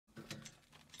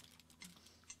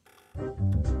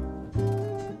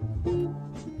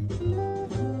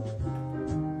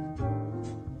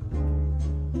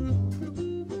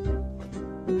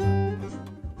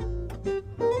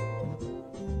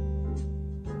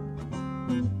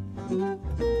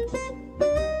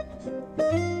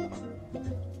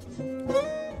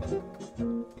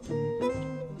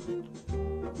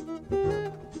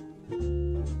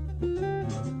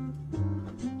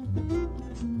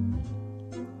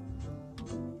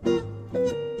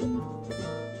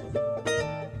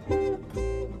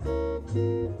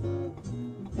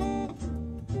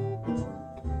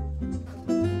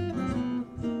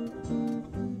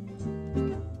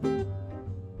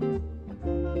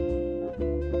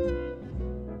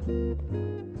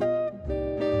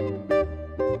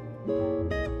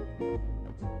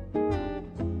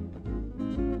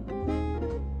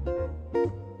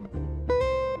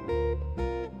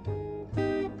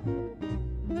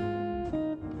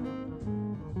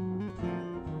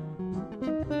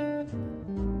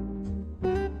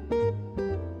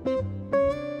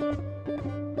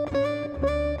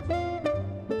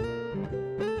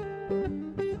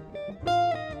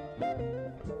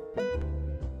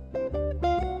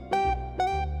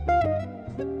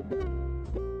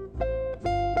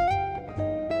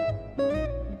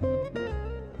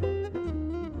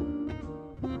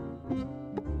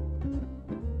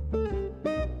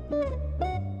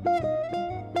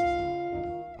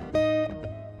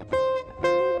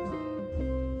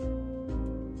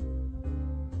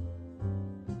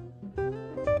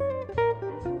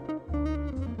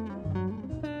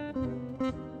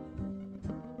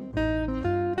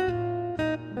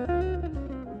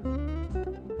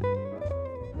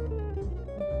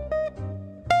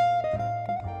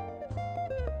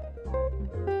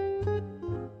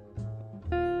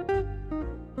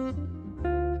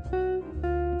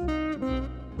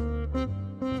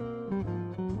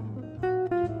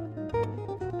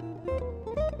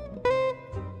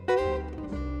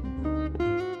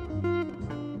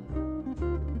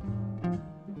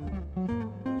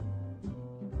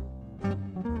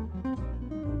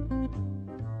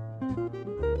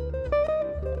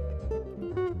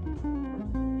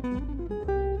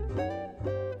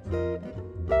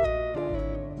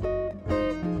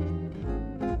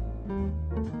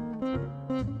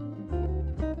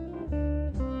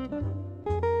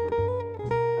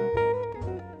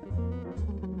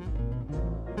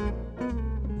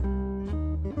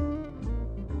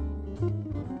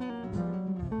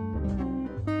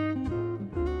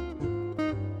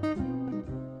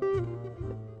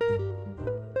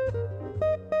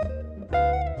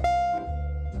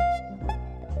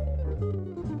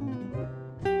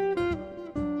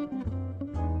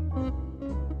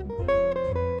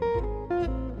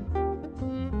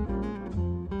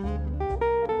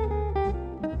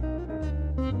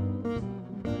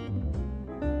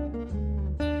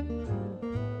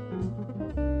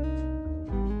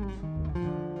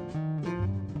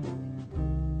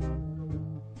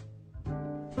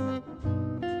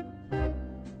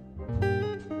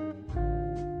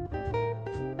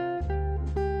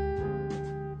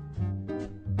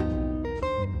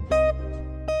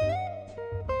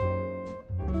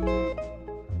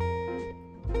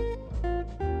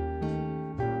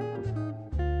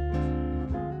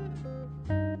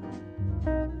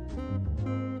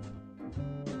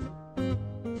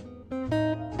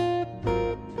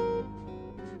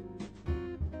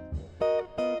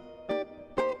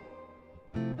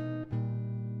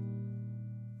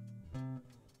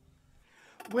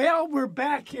Well, we're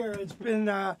back here. It's been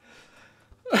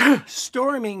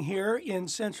storming here in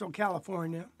Central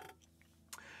California,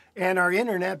 and our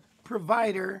internet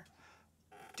provider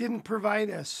didn't provide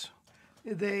us.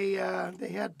 They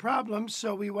had problems,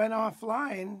 so we went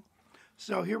offline.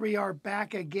 So here we are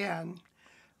back again,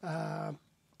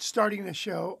 starting the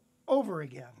show over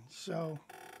again. So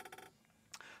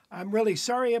I'm really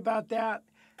sorry about that,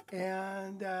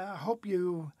 and I hope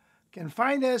you can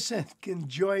find us and can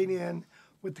join in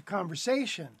with the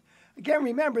conversation. Again,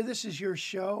 remember, this is your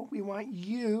show. We want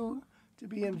you to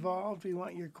be involved. We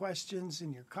want your questions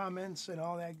and your comments and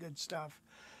all that good stuff.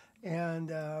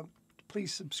 And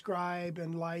please subscribe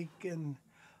and like and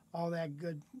all that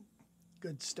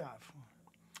good stuff.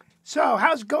 So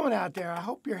how's it going out there? I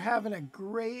hope you're having a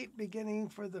great beginning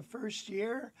for the first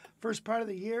part of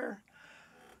the year.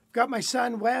 Got my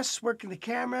son, Wes, working the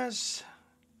cameras.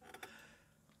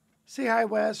 Say hi,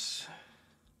 Wes.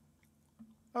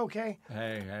 Okay.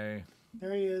 Hey.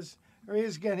 There he is. There he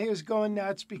is again. He was going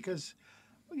nuts because,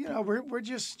 you know, we're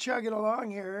just chugging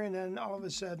along here, and then all of a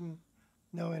sudden,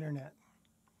 no internet.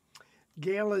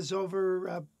 Gail is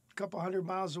over a couple hundred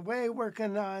miles away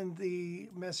working on the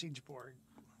message board.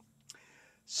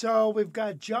 So we've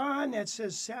got John that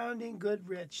says, sounding good,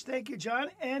 Rich. Thank you, John.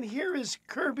 And here is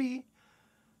Kirby,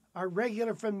 our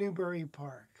regular from Newbury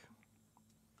Park.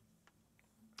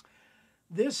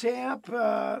 This amp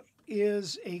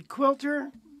is a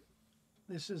quilter.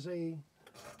 This is a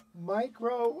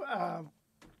micro,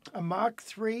 a Mach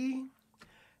 3,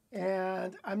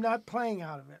 and I'm not playing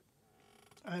out of it.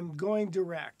 I'm going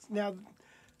direct. Now,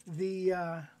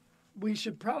 we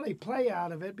should probably play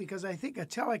out of it because I think a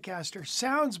Telecaster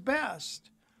sounds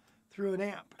best through an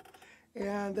amp.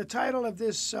 And the title of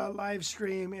this live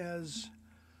stream is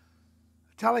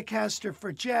Telecaster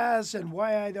for Jazz and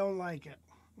Why I Don't Like It.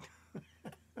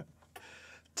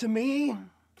 To me,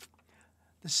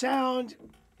 the sound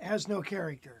has no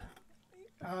character.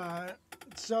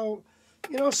 So,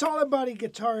 you know, solid body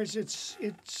guitars,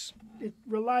 it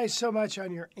relies so much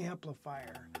on your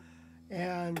amplifier.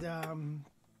 And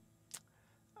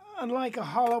unlike a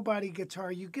hollow body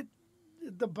guitar, you get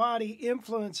the body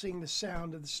influencing the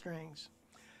sound of the strings.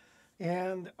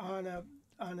 And on a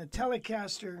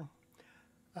Telecaster,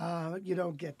 you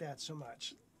don't get that so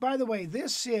much. By the way,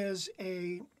 this is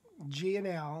a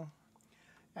G&L,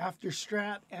 after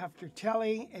Strat, after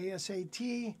Tele,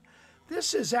 ASAT.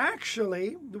 This is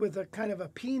actually with a kind of a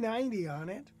P90 on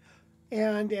it,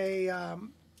 and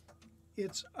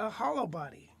it's a hollow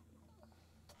body,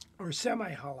 or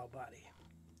semi-hollow body.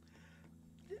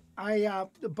 I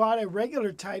bought a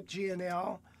regular type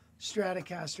G&L,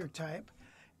 Stratocaster type,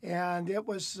 and it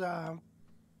was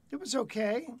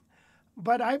okay.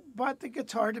 But I bought the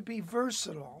guitar to be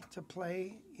versatile, to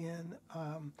play in.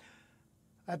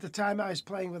 At the time, I was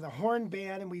playing with a horn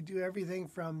band, and we do everything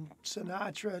from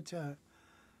Sinatra to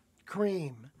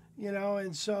Cream, you know.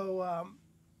 And so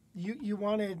you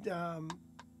wanted a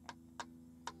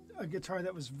guitar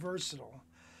that was versatile.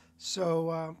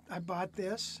 So I bought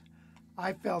this.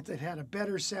 I felt it had a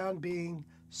better sound being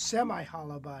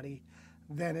semi-hollow body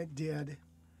than it did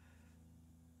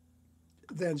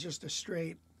than just a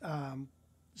straight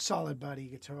solid body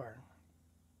guitar.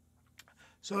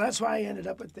 So that's why I ended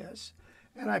up with this.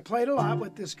 And I played a lot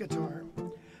with this guitar.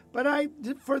 But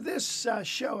for this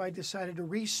show, I decided to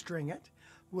restring it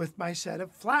with my set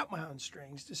of flat wound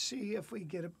strings to see if we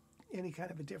get any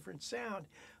kind of a different sound.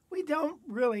 We don't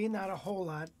really, not a whole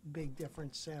lot, big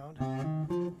different sound.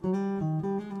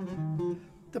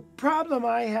 The problem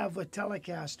I have with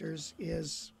Telecasters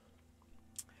is,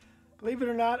 believe it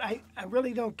or not, I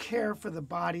really don't care for the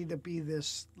body to be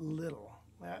this little.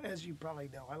 As you probably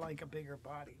know, I like a bigger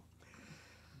body.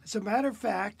 As a matter of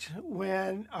fact,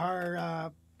 when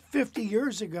 50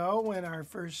 years ago, when our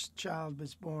first child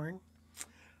was born,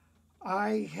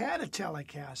 I had a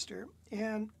Telecaster,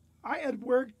 and I had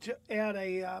worked at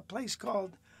a place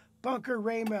called Bunker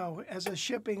Ramo as a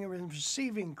shipping and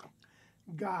receiving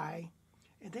guy,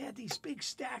 and they had these big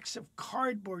stacks of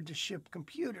cardboard to ship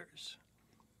computers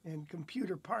and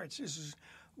computer parts. This is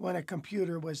when a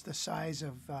computer was the size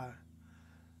of,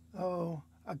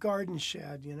 a garden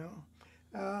shed, you know.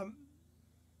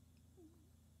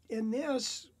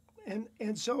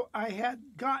 And so I had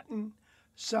gotten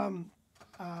some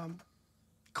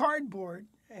cardboard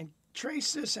and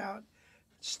traced this out,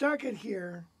 stuck it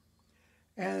here,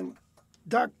 and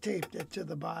duct taped it to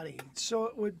the body so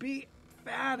it would be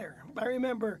fatter. I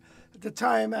remember at the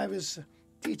time I was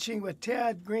teaching with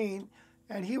Ted Green,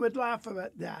 and he would laugh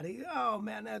about that. Oh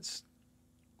man, that's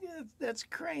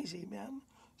crazy, man.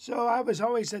 So I was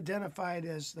always identified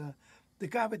as the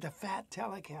guy with the fat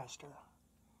Telecaster.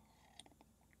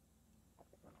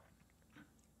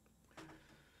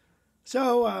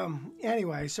 So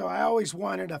anyway, so I always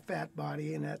wanted a fat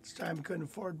body, and at the time I couldn't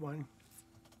afford one.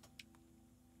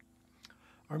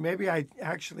 Or maybe I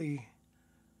actually,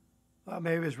 well,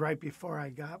 maybe it was right before I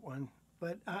got one.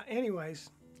 But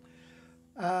anyways,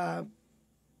 now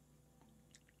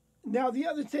the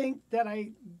other thing that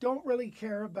I don't really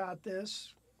care about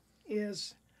this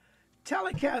is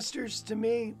Telecasters, to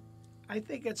me, I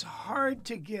think it's hard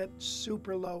to get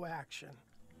super low action.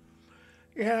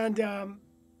 And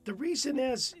the reason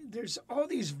is there's all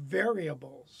these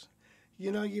variables.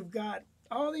 You know, you've got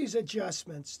all these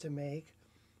adjustments to make.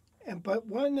 But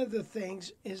one of the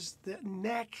things is the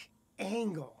neck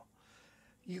angle.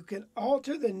 You can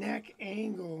alter the neck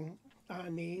angle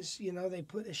on these. You know, they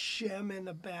put a shim in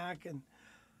the back, and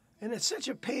it's such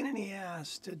a pain in the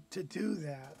ass to do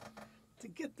that, to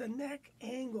get the neck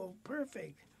angle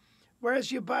perfect.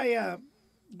 Whereas you buy a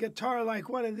guitar like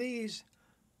one of these,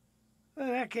 the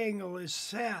neck angle is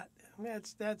set.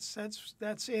 That's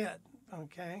it,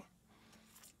 okay?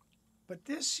 But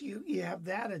this, you have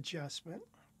that adjustment.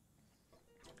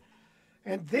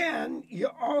 And then you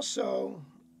also,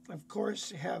 of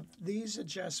course, have these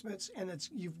adjustments, and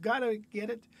you've got to get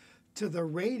it to the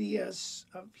radius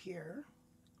of here.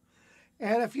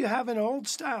 And if you have an old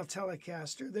style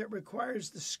Telecaster that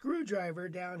requires the screwdriver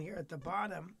down here at the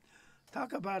bottom,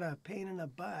 talk about a pain in the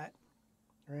butt,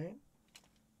 right?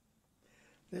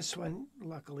 This one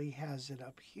luckily has it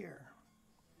up here.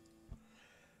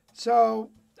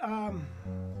 So,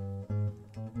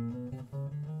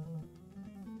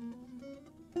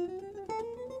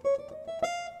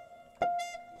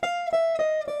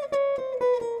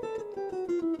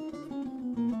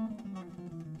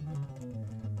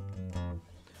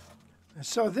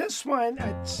 so this one,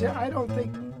 I don't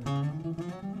think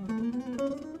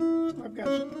I've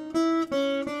got.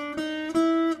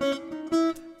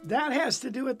 That has to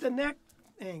do with the neck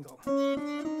angle.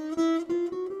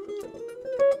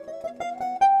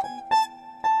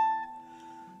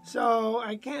 So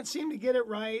I can't seem to get it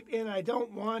right, and I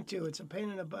don't want to. It's a pain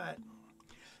in the butt.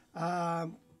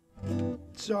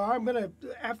 So I'm going to,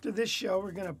 after this show,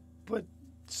 we're going to put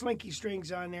slinky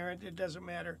strings on there. It doesn't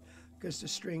matter because the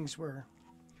strings were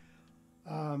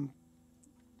a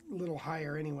little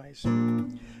higher anyways.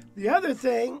 The other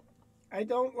thing, I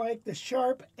don't like the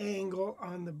sharp angle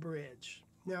on the bridge.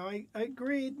 Now, I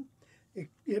agreed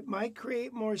it might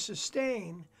create more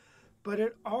sustain, but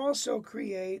it also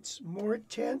creates more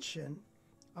tension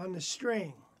on the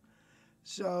string.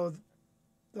 So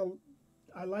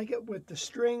I like it with the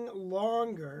string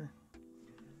longer.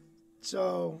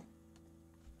 So,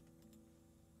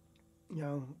 you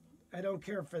know, I don't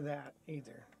care for that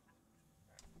either.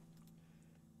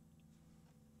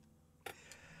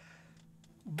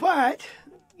 But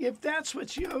if that's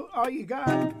what all you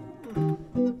got,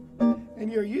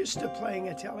 and you're used to playing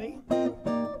a telly,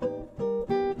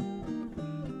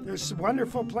 there's some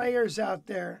wonderful players out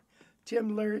there,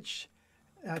 Tim Lurch,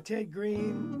 Ted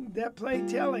Green, that play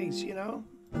tellies, you know.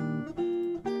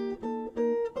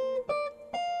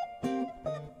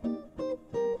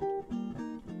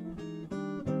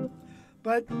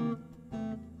 But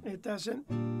it doesn't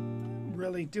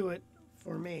really do it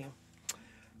for me.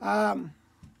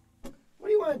 What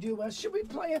do you want to do, Wes? Should we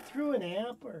play it through an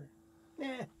amp or?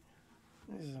 Nah.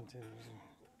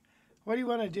 What do you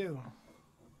want to do?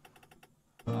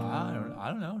 I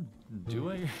don't know. Do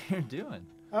what you're doing.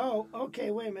 Oh,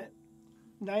 okay. Wait a minute.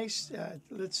 Nice.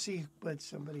 Let's see what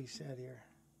somebody said here.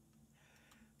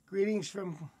 Greetings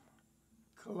from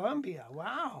Colombia.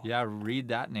 Wow. Yeah, read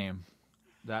that name.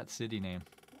 That city name.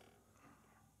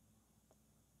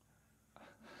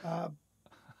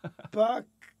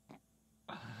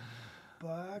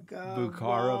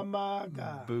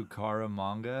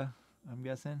 Bucaramanga, I'm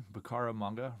guessing.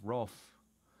 Bucaramanga. Rolf.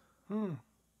 Wow,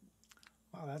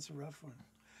 that's a rough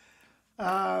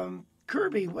one.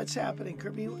 Kirby, what's happening?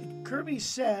 Kirby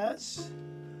says,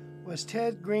 was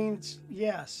Ted Green's?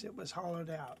 Yes, it was hollowed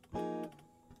out.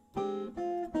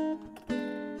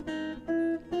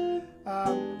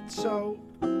 So,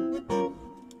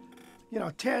 you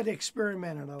know, Ted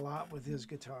experimented a lot with his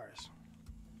guitars.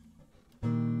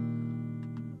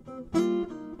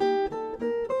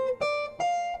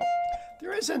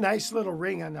 There is a nice little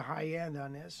ring on the high end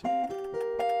on this.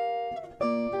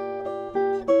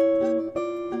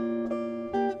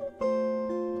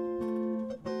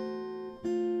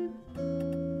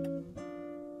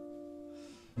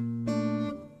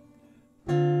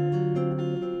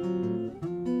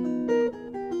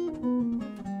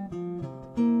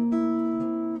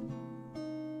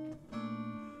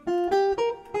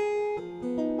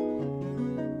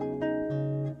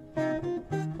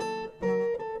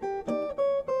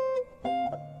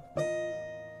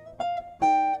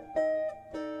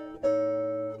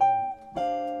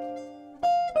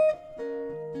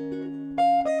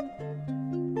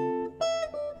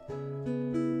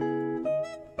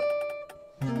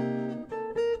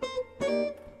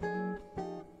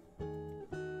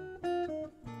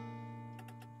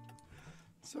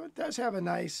 So it does have a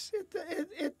nice,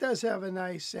 it does have a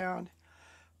nice sound,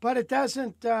 but it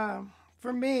doesn't,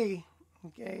 for me,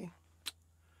 okay,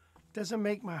 it doesn't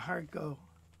make my heart go.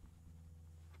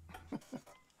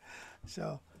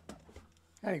 So,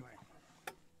 anyway.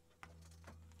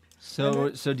 So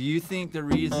do you think the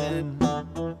reason?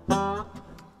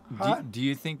 Do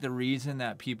you think the reason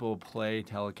that people play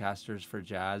Telecasters for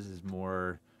jazz is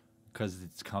more because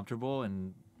it's comfortable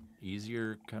and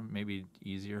easier, maybe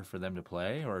easier for them to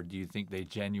play, or do you think they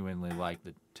genuinely like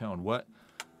the tone? What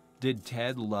did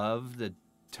Ted love the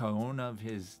tone of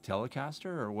his Telecaster,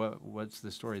 or what's the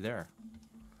story there?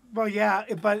 Well, yeah,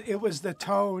 but it was the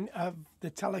tone of the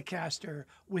Telecaster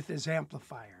with his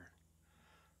amplifier.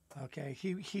 Okay,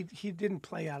 he didn't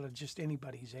play out of just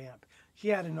anybody's amp. He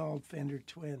had an old Fender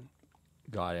Twin.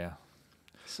 Got ya.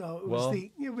 So it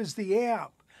was the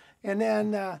amp. And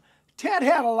then Ted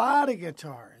had a lot of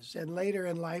guitars, and later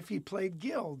in life he played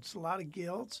guilds, a lot of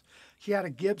guilds. He had a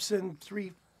Gibson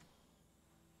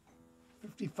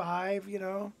 355, you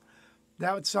know.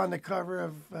 That was on the cover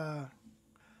of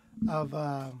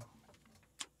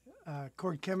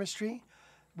Chord Chemistry,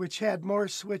 which had more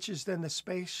switches than the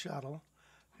Space Shuttle.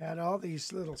 Had all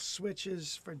these little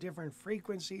switches for different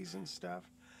frequencies and stuff.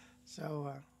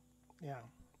 So, yeah.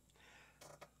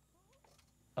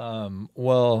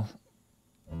 Well,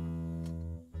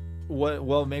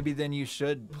 maybe then you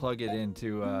should plug it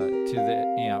into to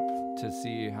the amp to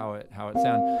see how it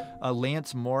sounds.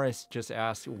 Lance Morris just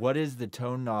asked, "What is the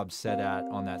tone knob set at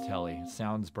on that telly?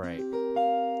 Sounds bright."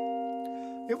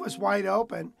 It was wide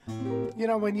open. You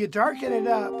know, when you darken it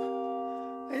up,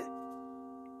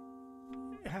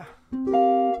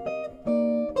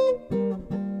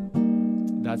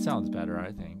 that sounds better,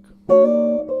 I think.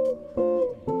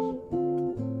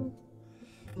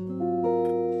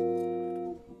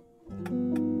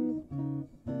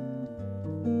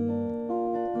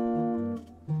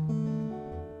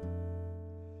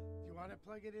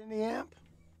 plug it in the amp?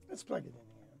 Let's plug it in the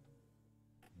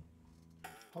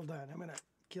amp. Hold on, I'm going to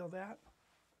kill that.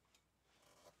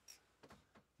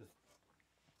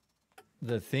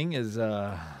 The thing is,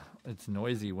 it's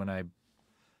noisy when I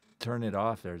turn it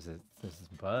off. There's this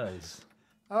buzz.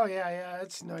 Oh yeah,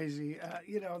 it's noisy.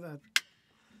 You know,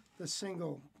 the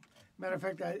single. Matter of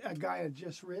fact, a guy had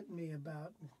just written me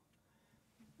about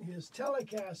his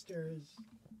Telecaster is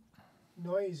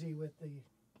noisy with the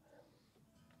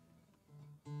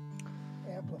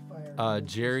amplifier.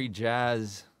 Jerry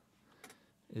Jazz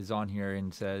is on here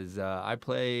and says, I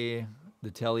play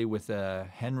the Tele with a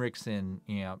Henriksen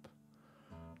amp.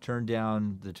 Turn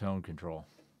down the tone control.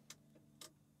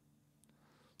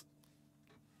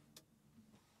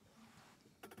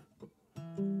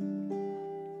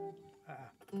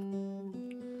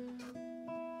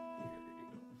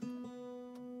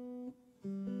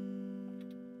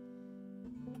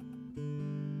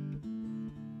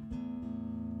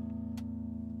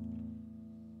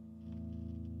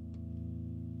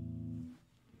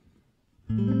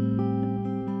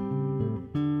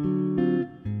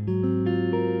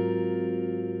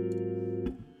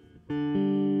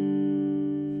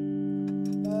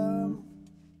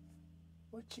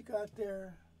 What you got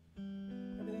there?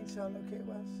 Everything sound okay,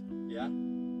 Wes? Yeah.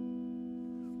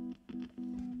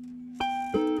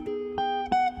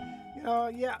 You know,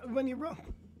 yeah, when you roll.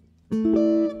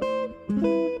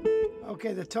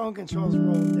 Okay, the tone control's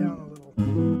rolled down a little.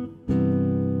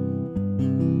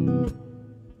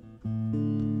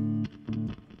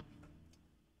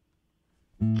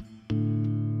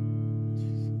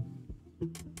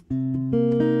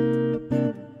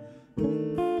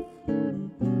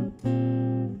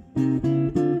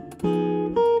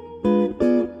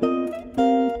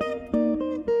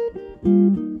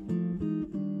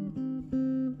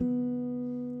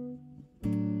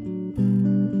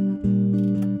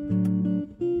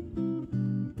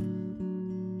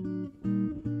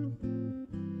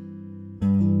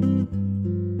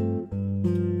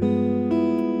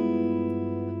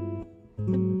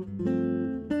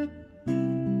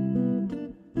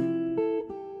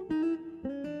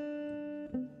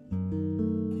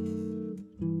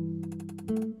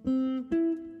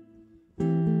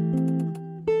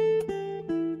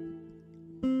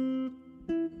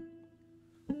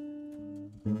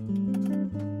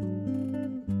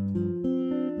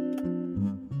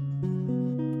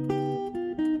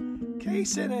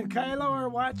 Jason and Kylo are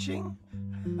watching.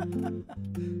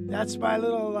 That's my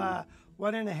little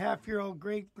 1.5-year-old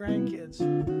great grandkids.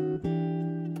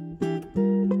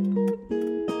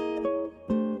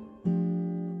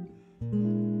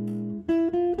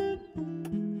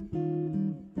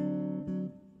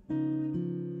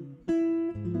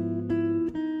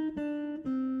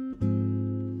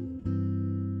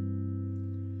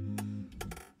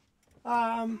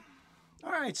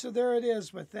 All right, so there it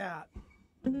is with that.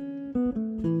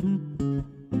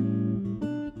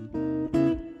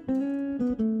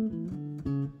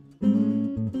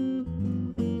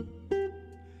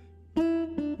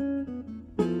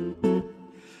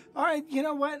 All right, you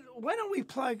know what? Why don't we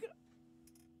plug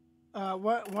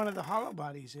one of the hollow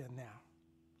bodies in now?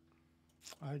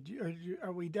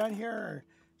 Are we done here, or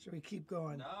should we keep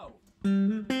going? No.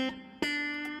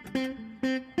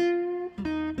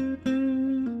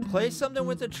 Play something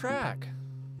with the track.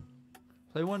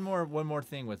 Play one more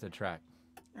thing with the track.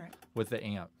 All right. With the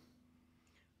amp.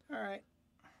 All right.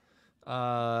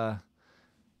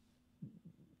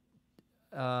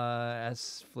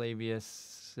 S. Flavius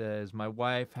says, my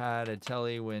wife had a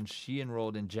telly when she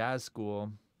enrolled in jazz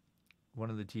school. One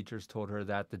of the teachers told her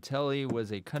that the telly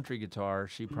was a country guitar.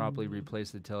 She promptly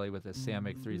replaced the telly with a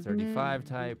Samick 335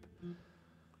 type,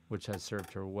 which has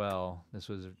served her well. This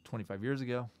was 25 years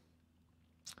ago.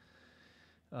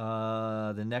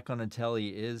 The neck on a telly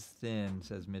is thin,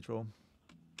 says Mitchell.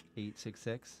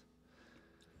 866.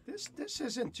 This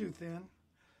isn't too thin.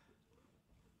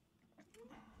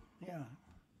 Yeah.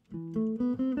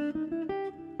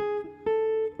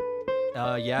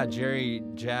 Yeah, Jerry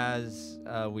Jazz,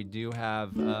 we do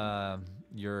have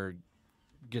your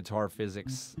guitar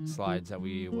physics slides that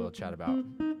we will chat about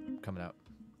coming up.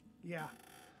 Yeah.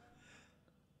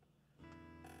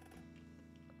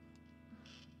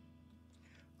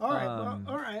 All right. Well,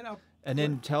 all right. And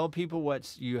then tell people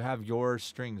you have your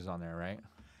strings on there, right?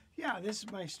 Yeah, this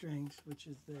is my strings, which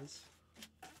is this.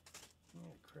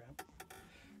 Oh, crap.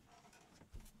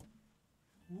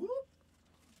 Whoop.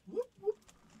 Whoop, whoop.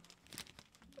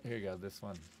 Here you go, this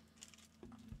one.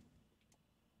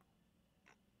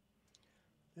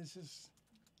 This is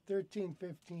 13,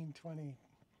 15, 20.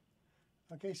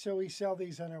 Okay, so we sell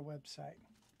these on our website.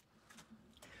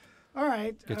 All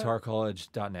right.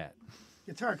 GuitarCollege.net.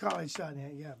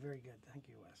 GuitarCollege.net. Yeah, very good. Thank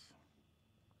you, Wes.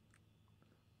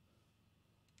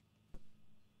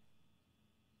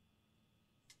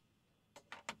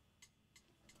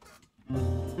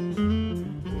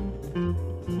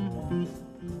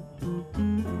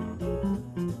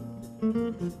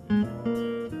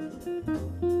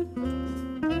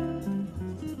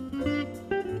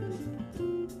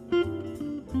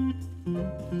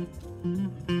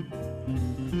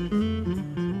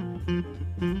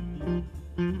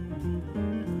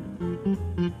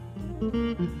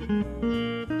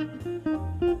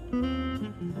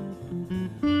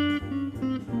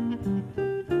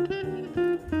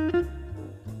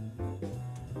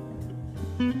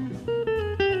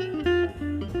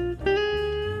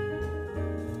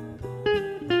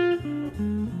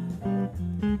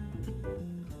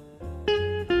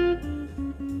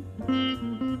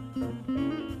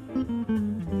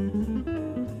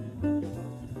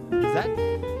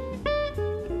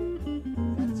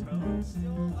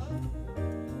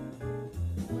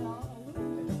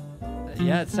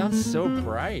 Yeah, it sounds so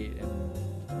bright.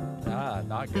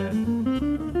 Not good.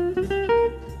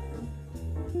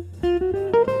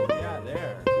 Yeah,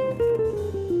 there.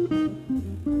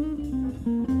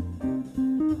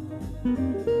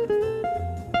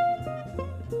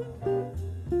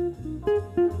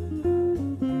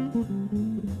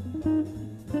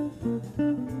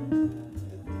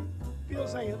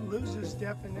 Feels like it loses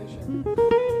definition.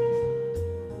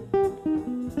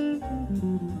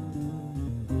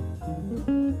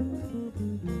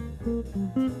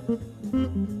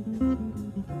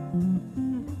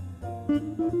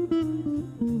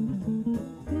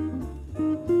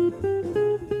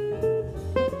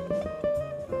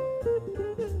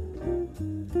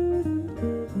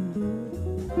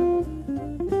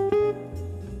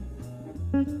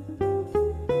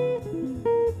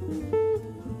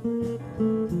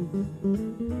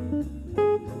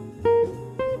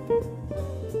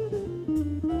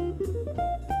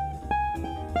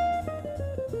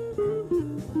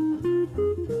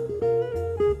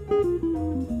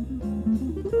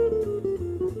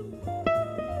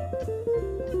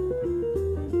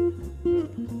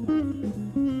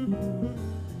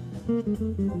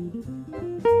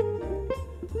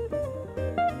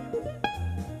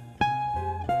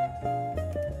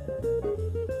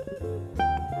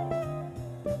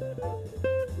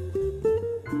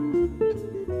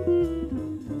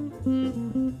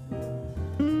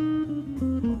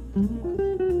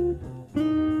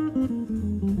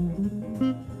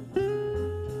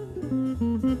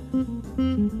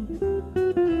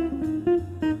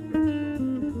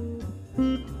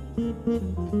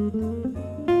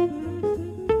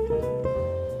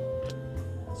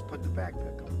 Let's put the back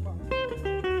pick on.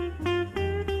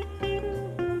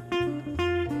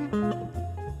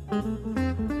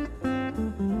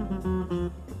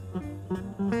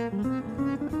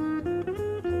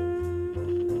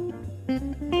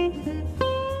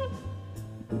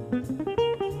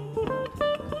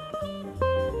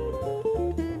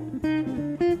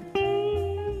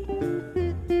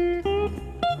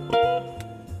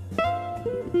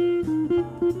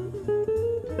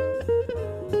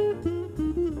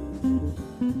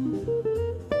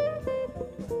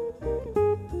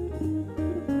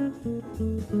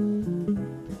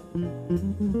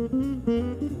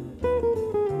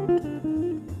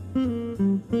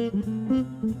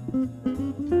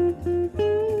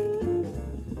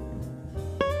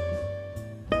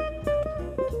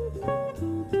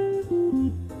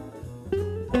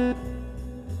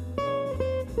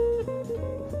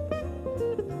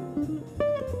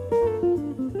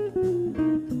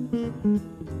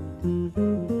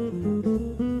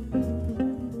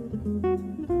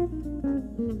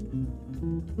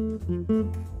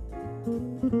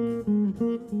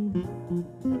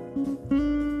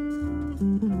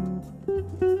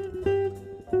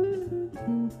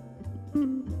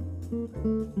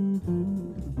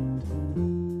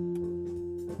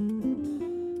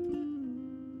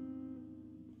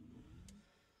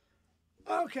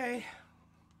 Okay.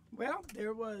 Well,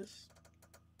 there was.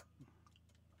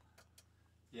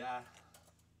 Yeah.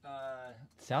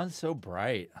 Sounds so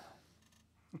bright.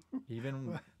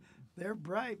 Even. They're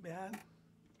bright, man.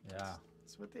 Yeah.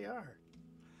 That's what they are.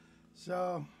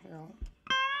 So, you know.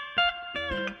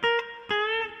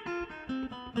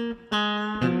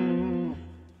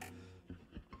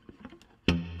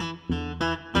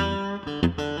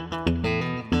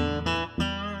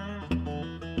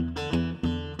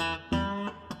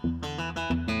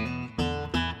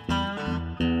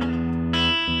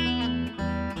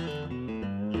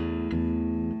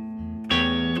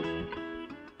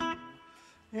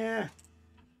 Yeah.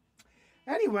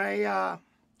 Anyway,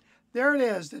 there it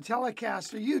is, the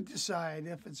Telecaster. You decide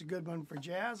if it's a good one for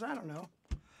jazz. I don't know.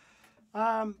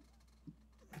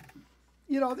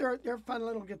 You know, they're a fun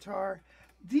little guitar.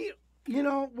 You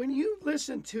know, when you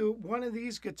listen to one of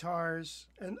these guitars,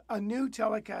 a new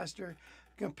Telecaster,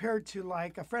 compared to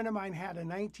like a friend of mine had a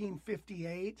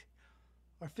 1958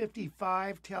 or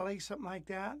 55 Tele, something like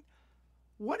that.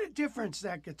 What a difference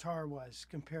that guitar was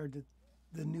compared to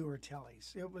the newer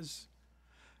Teles. It was.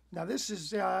 Now this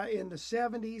is in the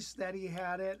 70s that he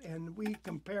had it, and we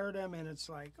compared them, and it's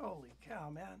like, holy cow,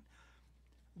 man.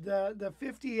 The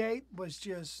 58 was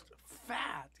just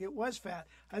fat. It was fat.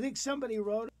 I think somebody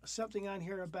wrote something on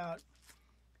here about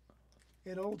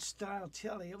an old style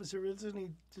Tele. It was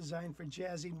originally designed for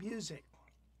jazzy music.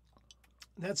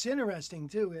 That's interesting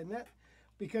too, isn't it?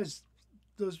 Because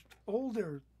those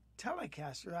older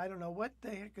Telecaster, I don't know what the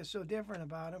heck is so different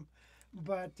about them,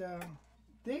 but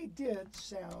they did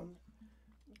sound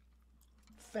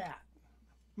fat,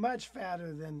 much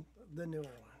fatter than the newer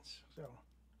ones. So.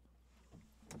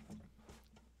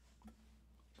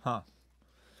 Huh.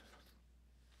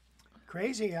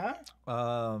 Crazy, huh?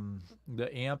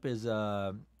 The amp is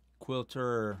a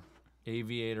Quilter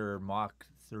Aviator Mach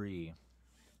 3.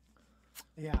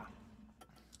 Yeah.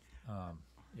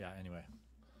 Yeah, anyway.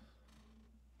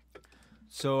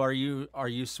 So are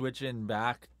you switching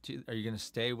back to, are you going to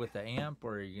stay with the amp,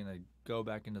 or are you going to go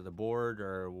back into the board,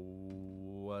 or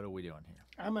what are we doing here?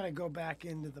 I'm going to go back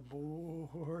into the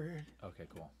board. Okay,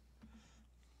 cool.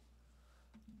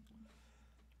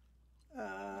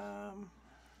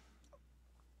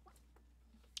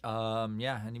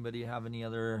 Yeah, anybody have any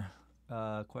other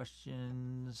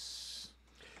questions?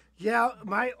 Yeah,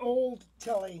 my old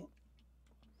Tele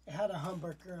had a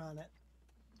humbucker on it.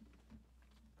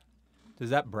 Does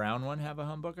that brown one have a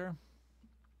humbucker?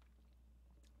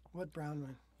 What brown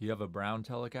one? You have a brown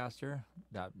Telecaster?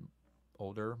 That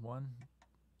older one?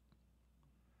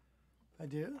 I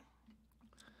do?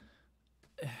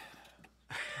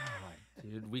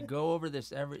 Dude, we go over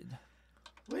this every...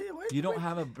 You don't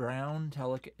have a brown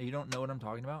You don't know what I'm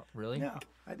talking about? Really? No,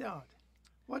 I don't.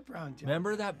 What brown Telecaster?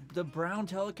 Remember the brown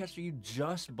Telecaster? You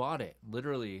just bought it,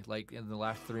 literally, like in the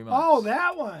last 3 months. Oh,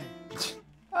 that one.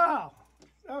 Oh,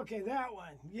 okay, that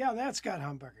one. Yeah, that's got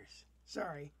humbuckers.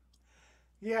 Sorry.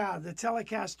 Yeah, the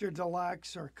Telecaster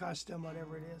Deluxe or Custom,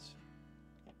 whatever it is.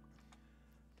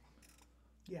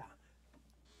 Yeah.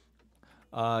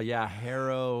 Yeah,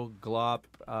 Harrow, Glop.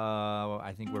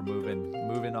 I think we're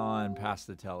moving on past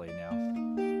the Tele now.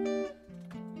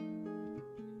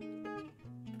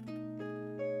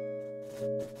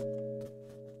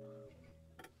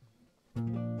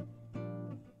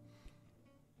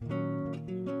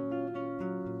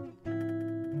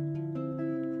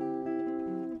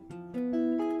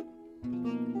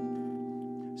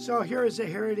 So here is a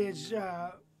Heritage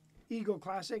Eagle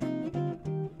Classic.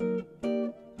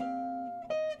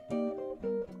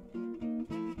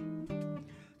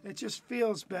 It just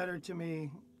feels better to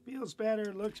me. Feels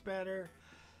better, looks better.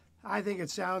 I think it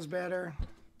sounds better.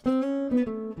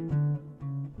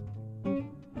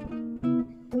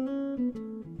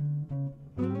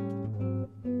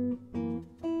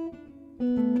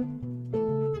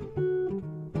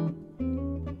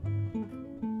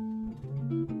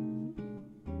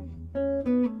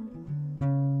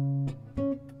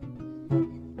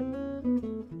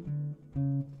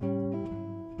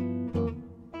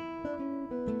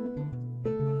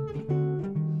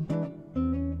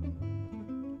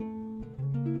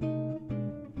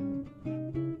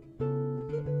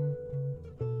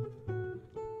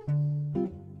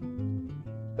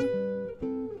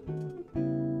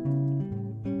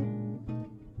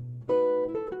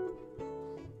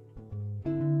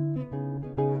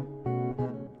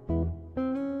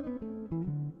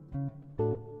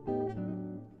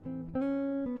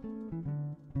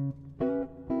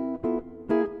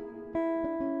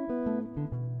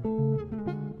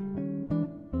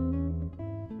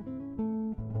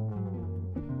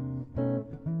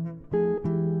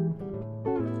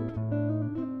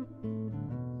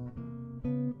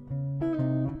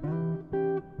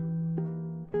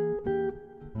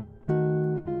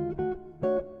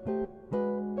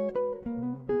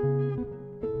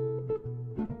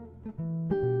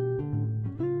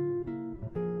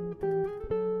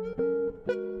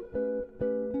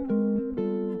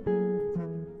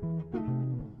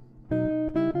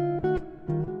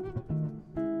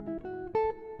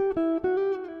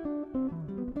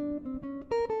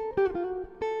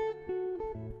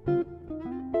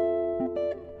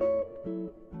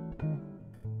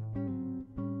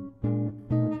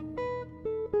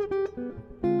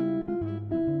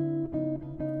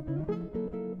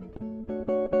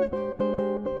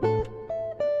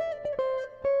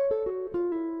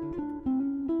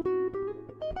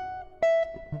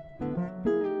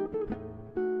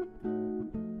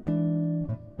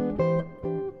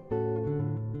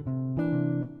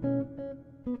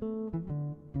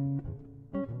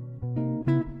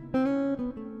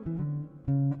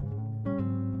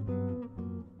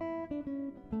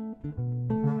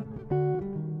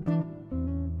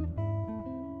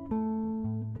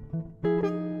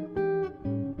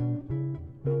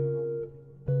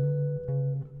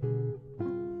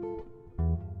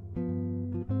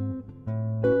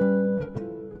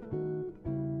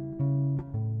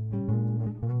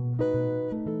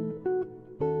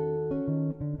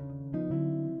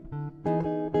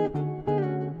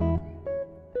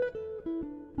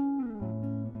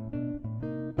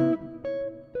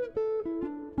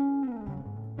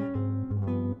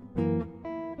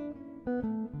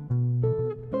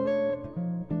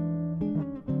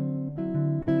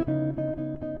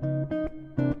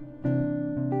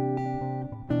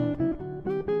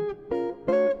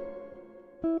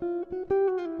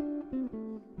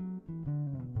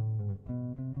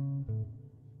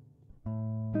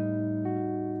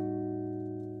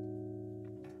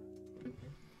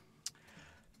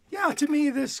 Well, to me,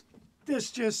 this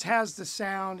just has the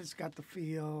sound. It's got the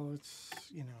feel. It's,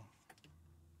 you know.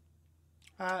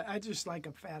 I just like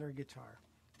a fatter guitar.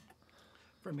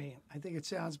 For me, I think it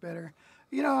sounds better.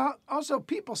 You know, also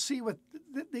people see what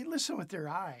they listen with their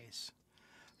eyes.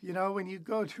 You know, when you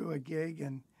go to a gig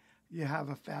and you have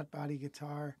a fat body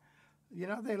guitar, you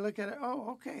know, they look at it.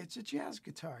 Oh, okay, it's a jazz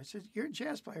guitar. It's you're a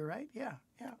jazz player, right? Yeah,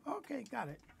 yeah. Okay, got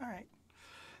it. All right.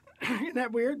 Isn't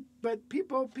that weird? But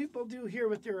people do hear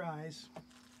with their eyes.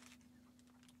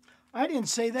 I didn't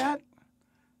say that.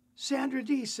 Sandra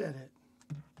Dee said it.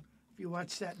 If you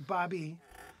watch that Bobby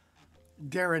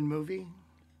Darin movie,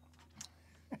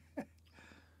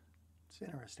 it's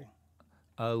interesting.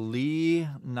 Lee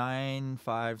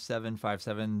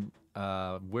 95757.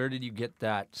 Where did you get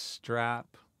that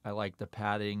strap? I like the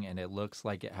padding, and it looks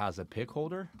like it has a pick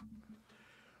holder.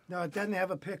 No, it doesn't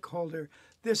have a pick holder.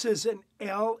 This is an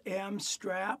LM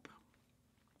strap.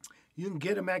 You can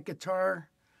get them at Guitar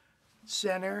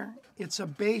Center. It's a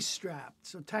bass strap.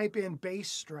 So type in bass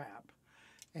strap,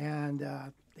 and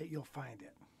you'll find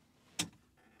it.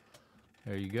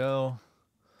 There you go.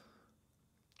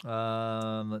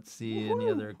 Let's see,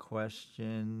 any other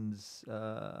questions?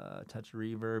 Touch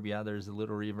reverb. Yeah, there's a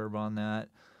little reverb on that.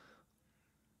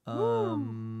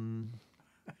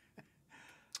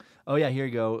 Oh yeah, here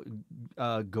you go.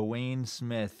 Gawain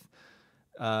Smith.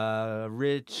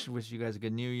 Rich, wish you guys a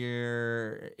good new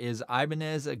year. Is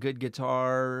Ibanez a good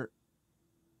guitar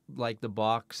like the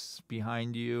box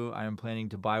behind you? I am planning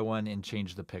to buy one and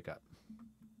change the pickup.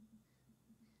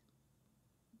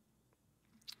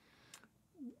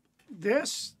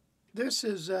 This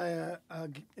is a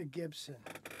Gibson.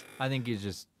 I think he's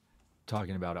just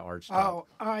talking about an arch top. Oh,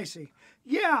 I see.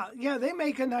 Yeah, they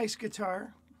make a nice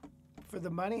guitar for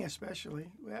the money, especially.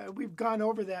 We've gone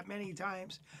over that many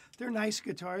times. They're nice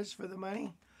guitars for the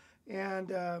money.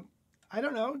 And I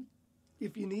don't know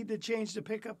if you need to change the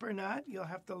pickup or not. You'll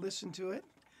have to listen to it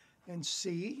and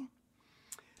see.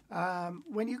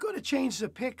 When you go to change the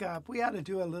pickup, we ought to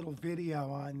do a little video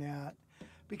on that,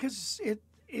 because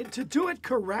to do it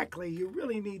correctly, you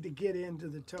really need to get into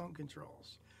the tone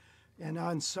controls and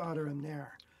unsolder them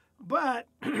there. But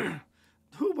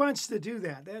who wants to do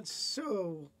that? That's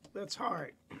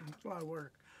hard. It's a lot of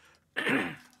work.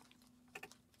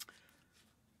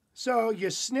 So you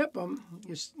snip them.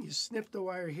 You snip the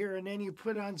wire here, and then you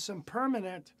put on some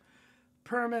permanent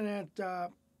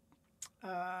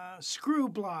screw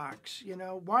blocks,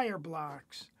 wire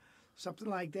blocks, something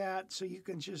like that, so you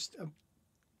can just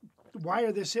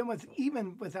wire this in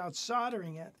even without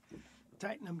soldering it,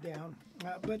 tighten them down.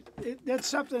 But that's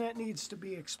something that needs to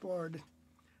be explored.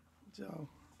 So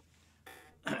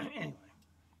anyway.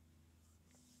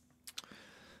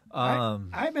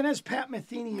 Ibanez Pat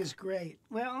Metheny is great.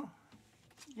 Well,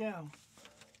 yeah.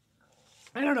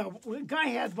 I don't know. A guy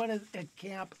had one at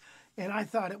camp, and I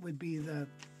thought it would be the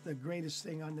greatest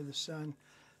thing under the sun,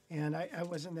 and I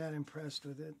wasn't that impressed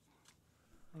with it.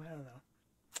 I don't know.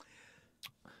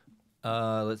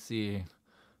 Let's see.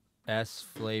 S.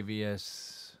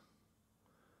 Flavius.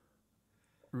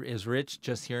 Is Rich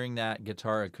just hearing that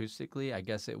guitar acoustically? I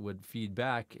guess it would feed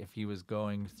back if he was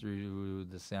going through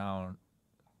the sound,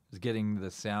 getting the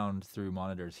sound through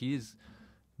monitors.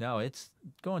 No, it's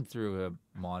going through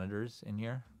monitors in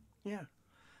here. Yeah.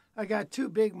 I got two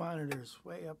big monitors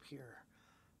way up here,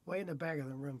 way in the back of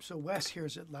the room. So Wes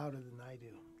hears it louder than I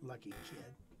do. Lucky kid.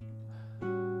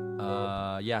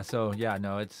 No,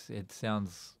 it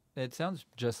sounds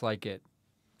just like it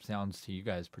sounds to you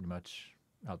guys pretty much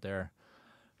out there.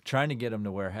 Trying to get him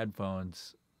to wear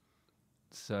headphones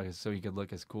so he could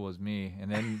look as cool as me,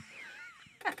 and then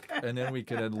we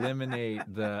could eliminate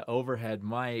the overhead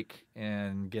mic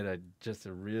and get just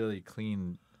a really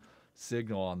clean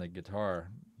signal on the guitar.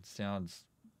 It sounds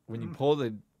when you pull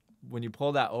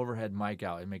that overhead mic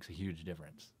out, it makes a huge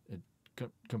difference. It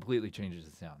completely changes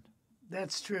the sound.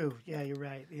 That's true. Yeah, you're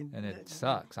right. And it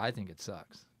sucks. I think it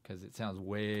sucks because it sounds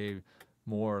way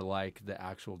more like the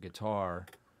actual guitar.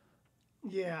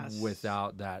 Yes.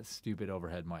 Without that stupid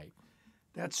overhead mic.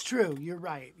 That's true. You're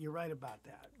right. You're right about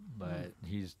that. But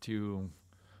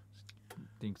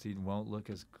thinks he won't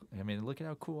look as. I mean, look at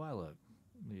how cool I look.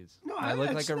 I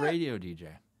look like a radio DJ.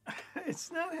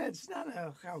 It's not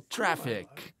how cool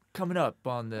Traffic coming up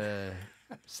on the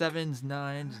 7s,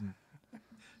 9s.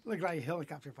 Look like a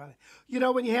helicopter pilot.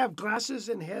 When you have glasses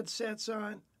and headsets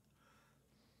on,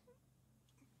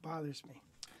 bothers me.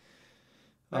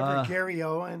 Remember Gary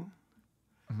Owen?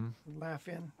 Mm-hmm.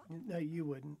 Laughing? No, you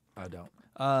wouldn't. I don't.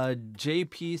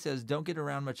 JP says, don't get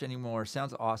around much anymore.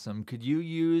 Sounds awesome. Could you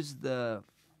use the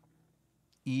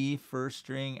E first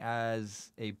string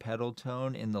as a pedal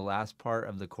tone in the last part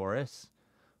of the chorus.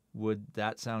 Would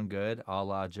that sound good, a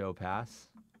la Joe Pass?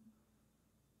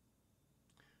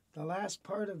 The last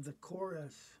part of the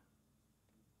chorus.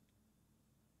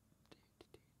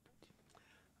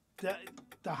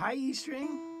 The high E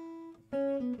string?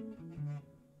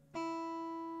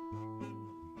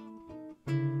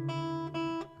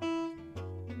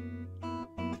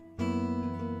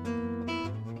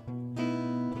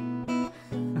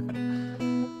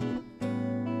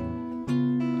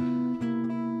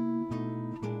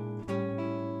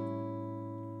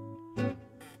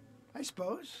 I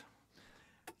suppose.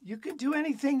 You can do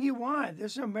anything you want.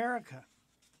 This is America.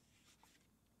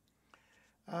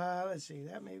 Let's see.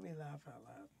 That made me laugh out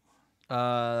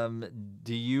loud.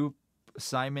 Do you,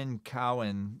 Simon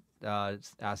Cowan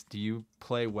asked, do you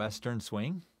play Western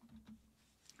swing?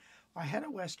 I had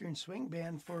a Western swing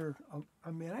band for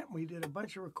a minute. We did a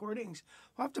bunch of recordings.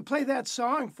 We'll have to play that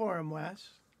song for him, Wes.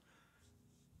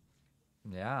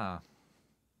 Yeah.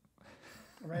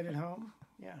 Right at home?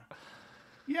 Yeah.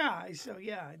 Yeah, I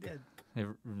did.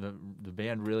 The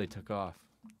band really took off.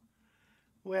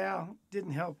 Well,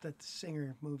 didn't help that the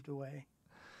singer moved away.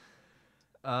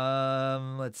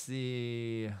 Let's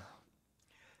see.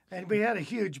 And we had a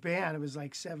huge band. It was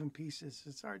like 7 pieces.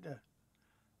 It's hard to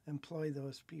employ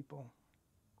those people.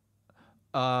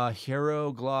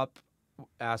 Hero Glop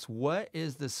asks, what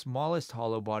is the smallest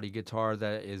hollow body guitar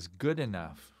that is good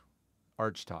enough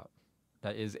arch top?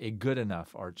 That is a good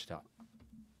enough arch top.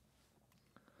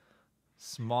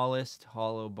 Smallest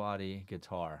hollow body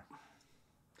guitar.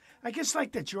 I guess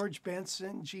like the George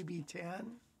Benson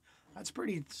GB10. That's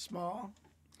pretty small.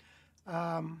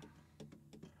 Well,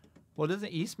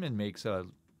 doesn't Eastman makes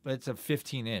it's a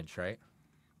 15-inch, right?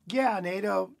 Yeah,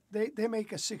 NATO, they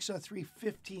make a 603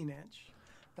 15-inch.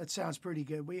 That sounds pretty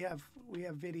good. We have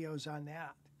videos on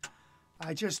that.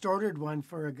 I just ordered one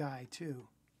for a guy too.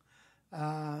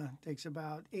 Takes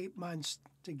about 8 months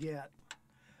to get,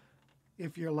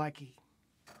 if you're lucky.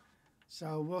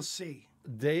 So we'll see.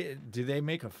 Do they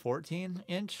make a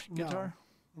 14-inch guitar?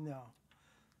 No.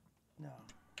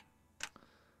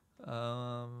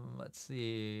 Let's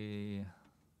see.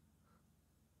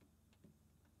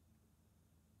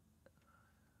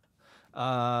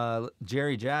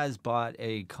 Jerry Jazz bought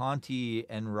a Conti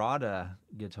Enrada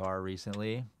guitar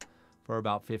recently for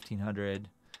about $1,500.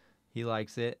 He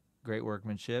likes it. Great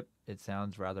workmanship. It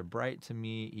sounds rather bright to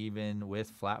me, even with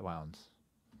flat wounds.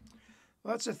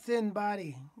 Well, it's a thin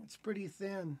body. It's pretty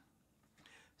thin.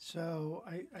 So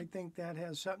I think that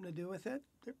has something to do with it.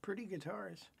 They're pretty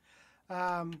guitars.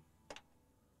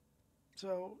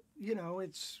 So, you know,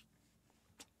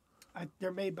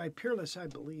 they're made by Peerless, I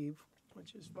believe,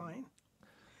 which is fine.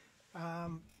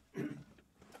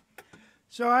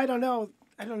 So I don't know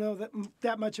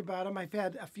that much about them. I've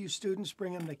had a few students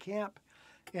bring them to camp,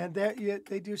 and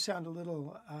they do sound a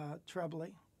little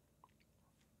trebly.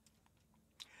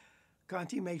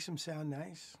 Conti makes them sound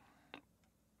nice.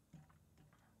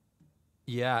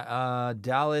 Yeah,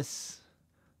 Dallas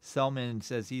Selman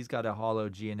says he's got a hollow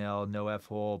G&L, no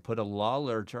F-hole, put a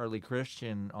Lawler Charlie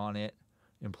Christian on it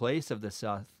in place of the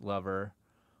South Lover,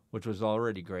 which was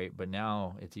already great, but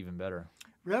now it's even better.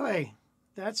 Really?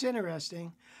 That's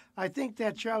interesting. I think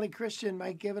that Charlie Christian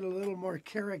might give it a little more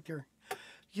character.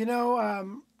 You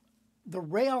know, the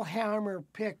Railhammer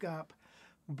pickup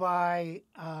by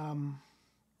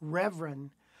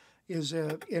Reverend is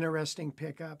an interesting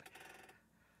pickup.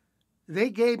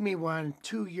 They gave me one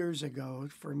 2 years ago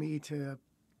for me to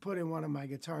put in one of my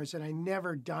guitars, and I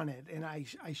never done it. And I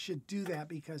should do that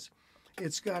because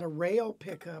it's got a rail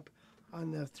pickup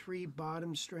on the 3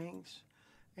 bottom strings,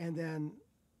 and then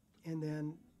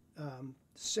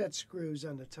set screws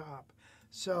on the top.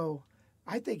 So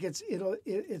I think it's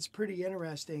pretty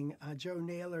interesting. Joe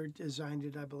Naylor designed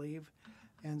it, I believe,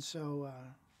 and so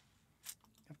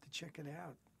have to check it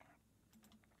out.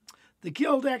 The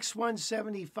Guild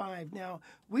X175. Now,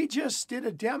 we just did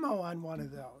a demo on one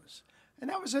of those, and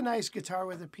that was a nice guitar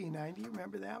with a P90. You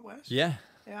remember that, Wes? Yeah.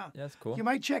 Yeah. That's cool. You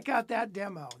might check out that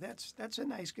demo. That's a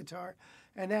nice guitar,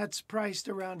 and that's priced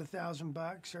around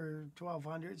 $1,000 or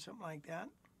 $1,200, something like that.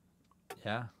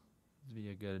 Yeah, it'd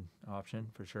be a good option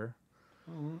for sure.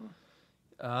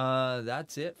 Mm-hmm.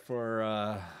 That's it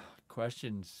for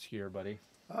questions here, buddy.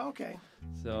 Okay.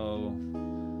 So,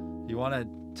 you want to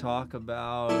talk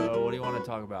about what do you want to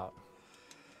talk about?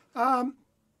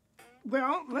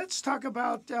 Well, let's talk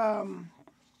about.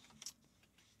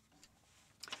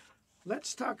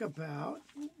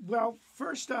 Well,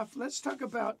 first off, let's talk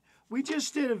about. We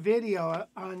just did a video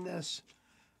on this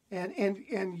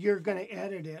and you're going to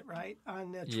edit it, right?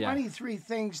 On the Yeah. 23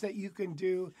 things that you can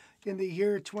do in the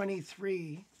year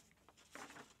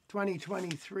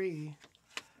 2023,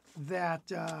 that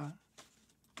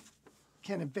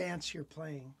can advance your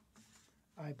playing,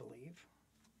 I believe.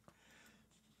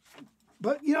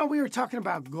 But we were talking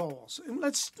about goals, and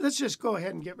let's just go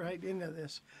ahead and get right into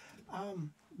this.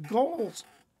 Goals,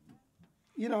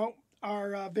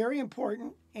 are very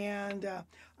important, and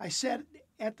I said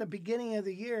at the beginning of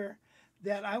the year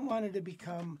that I wanted to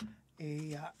become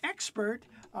a expert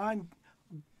on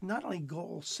not only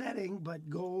goal setting but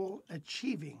goal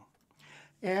achieving.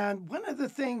 And one of the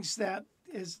things that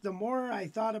is, the more I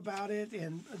thought about it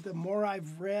and the more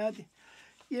I've read,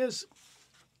 is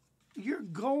your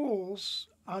goals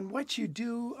on what you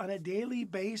do on a daily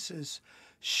basis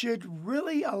should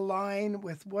really align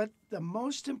with what the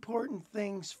most important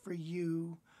things for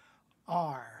you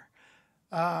are.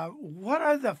 What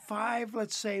are the 5,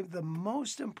 let's say, the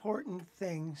most important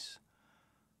things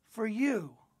for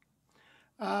you?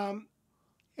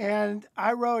 And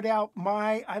I wrote out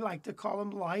I like to call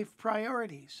them life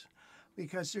priorities,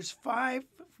 because there's 5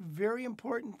 very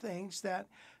important things that,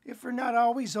 if we're not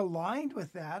always aligned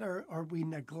with that, or we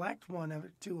neglect one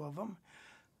or two of them,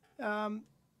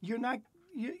 you're not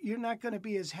going to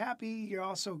be as happy. You're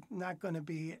also not going to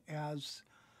be as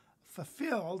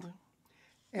fulfilled,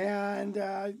 and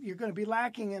you're going to be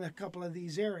lacking in a couple of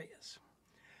these areas.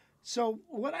 So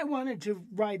what I wanted to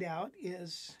write out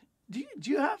is, do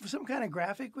you have some kind of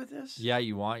graphic with this? Yeah,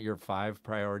 you want your 5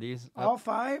 priorities up? All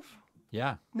 5?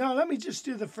 Yeah. No, let me just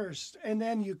do the first, and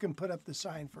then you can put up the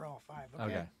sign for all 5.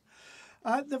 Okay.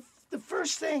 The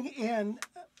first thing in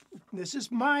this is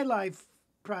my life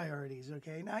priorities,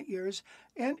 okay, not yours.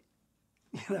 And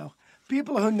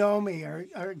people who know me are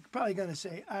probably going to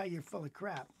say, you're full of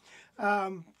crap.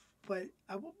 But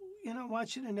I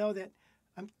want you to know that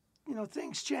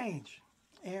things change.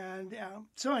 And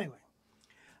so anyway,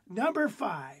 number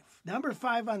 5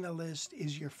 on the list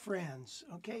is your friends.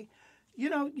 Okay,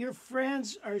 your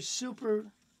friends are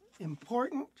super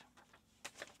important.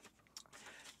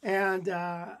 And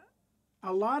a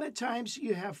lot of times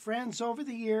you have friends over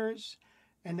the years,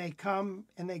 and they come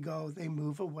and they go, they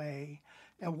move away.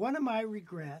 And one of my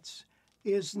regrets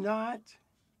is not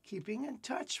keeping in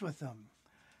touch with them.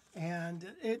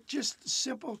 And it just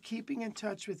simple keeping in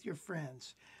touch with your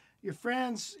friends. Your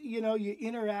friends, you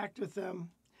interact with them.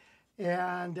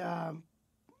 And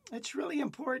it's really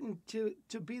important to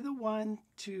be the one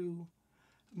to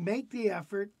make the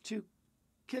effort to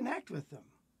connect with them.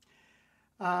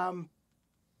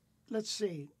 Let's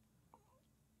see.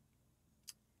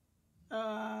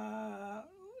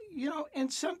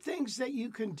 And some things that you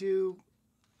can do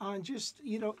on just,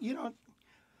 you don't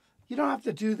have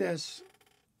to do this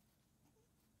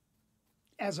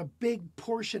as a big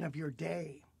portion of your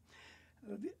day,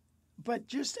 but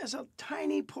just as a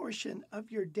tiny portion of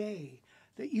your day,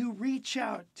 that you reach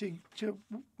out to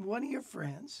one of your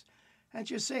friends and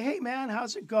just say, hey man,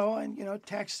 how's it going?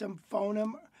 Text them, phone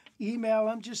them, email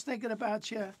them, just thinking about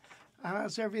you.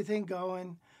 How's everything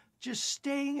going? Just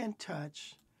staying in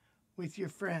touch with your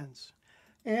friends.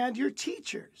 And your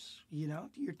teachers,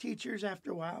 your teachers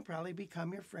after a while probably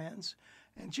become your friends,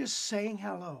 and just saying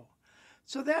hello.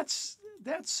 So that's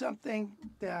something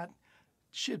that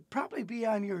should probably be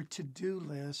on your to-do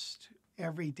list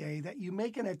every day, that you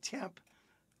make an attempt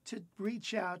to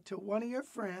reach out to one of your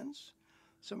friends,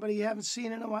 somebody you haven't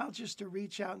seen in a while, just to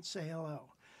reach out and say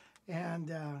hello.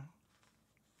 And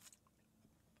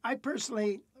I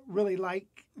personally really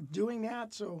like doing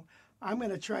that, so I'm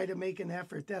going to try to make an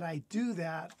effort that I do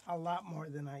that a lot more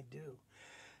than I do.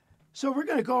 So we're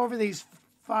going to go over these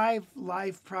 5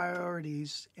 life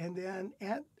priorities, and then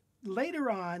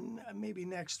later on, maybe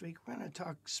next week, we're going to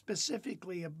talk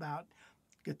specifically about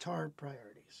guitar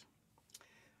priorities.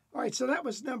 All right, so that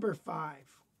was number 5.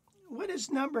 What is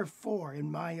number 4,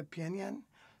 in my opinion,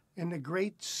 in the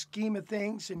great scheme of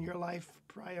things in your life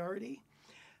priority?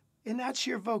 And that's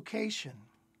your vocation.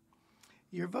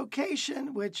 Your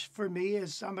vocation, which for me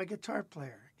is, I'm a guitar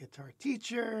player, guitar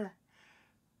teacher,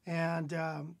 and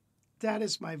that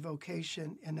is my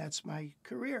vocation, and that's my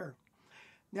career.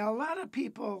 Now, a lot of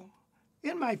people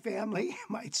in my family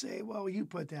might say, well, you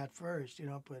put that first,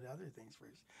 put other things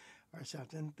first or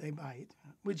something. They might.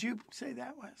 Would you say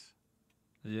that, Wes?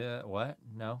 Yeah, what?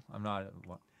 No, I'm not.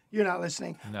 What? You're not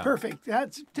listening? No. Perfect.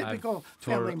 That's typical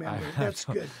family member. That's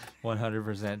good.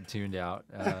 100% tuned out.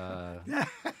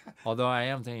 Although I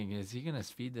am thinking, is he going to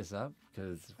speed this up?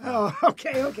 Oh,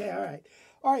 okay, all right.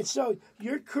 All right, so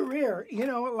your career, a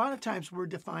lot of times we're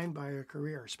defined by our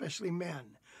career, especially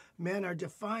men. Men are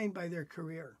defined by their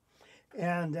career.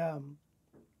 And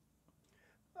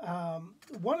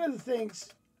one of the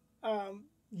things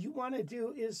you want to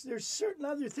do is there's certain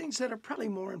other things that are probably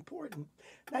more important.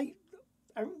 Now,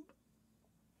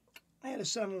 I had a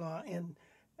son-in-law, and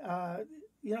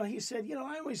he said,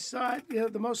 I always thought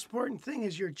the most important thing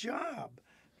is your job,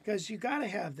 because you got to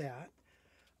have that,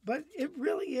 but it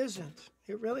really isn't.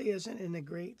 It really isn't in the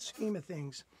great scheme of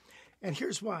things, and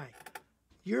here's why: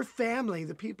 your family,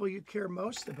 the people you care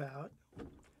most about,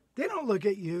 they don't look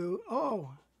at you.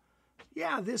 Oh,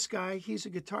 yeah, this guy, he's a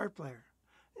guitar player.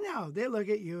 No, they look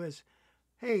at you as,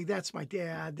 hey, that's my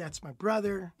dad, that's my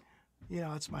brother,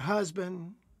 it's my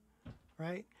husband,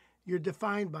 right? You're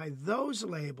defined by those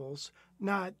labels,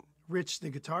 not Rich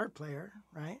the guitar player,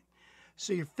 right?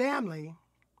 So your family,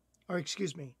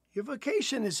 your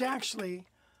vocation is actually,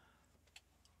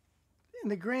 in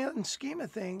the grand scheme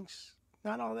of things,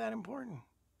 not all that important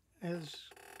as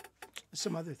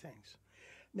some other things.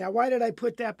 Now, why did I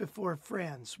put that before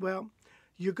friends? Well,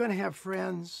 you're going to have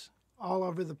friends all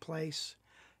over the place,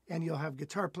 and you'll have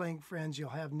guitar playing friends, you'll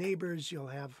have neighbors, you'll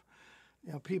have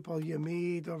people you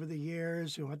meet over the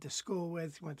years, you went to school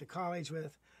with, you went to college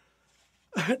with.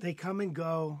 They come and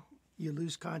go. You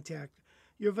lose contact.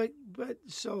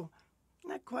 So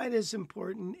not quite as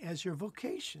important as your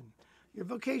vocation. Your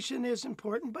vocation is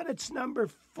important, but it's number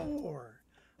 4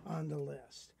 on the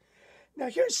list. Now,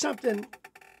 here's something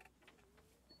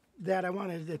that I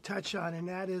wanted to touch on, and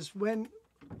that is when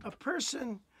a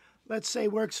person, let's say,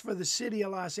 works for the city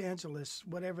of Los Angeles,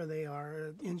 whatever they are,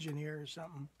 an engineer or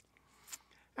something.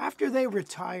 After they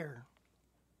retire,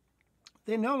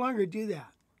 they no longer do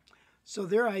that. So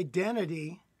their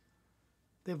identity,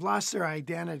 they've lost their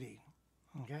identity,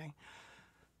 okay?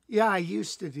 Yeah, I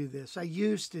used to do this. I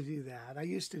used to do that. I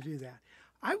used to do that.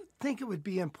 I think it would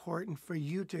be important for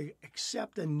you to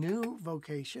accept a new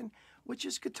vocation, which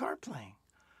is guitar playing.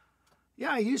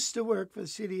 Yeah, I used to work for the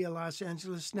city of Los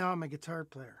Angeles. Now I'm a guitar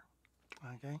player,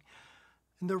 okay?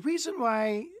 And the reason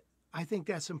why I think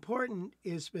that's important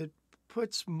is it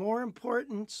puts more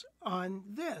importance on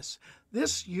this.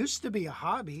 This used to be a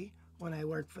hobby when I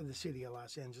worked for the city of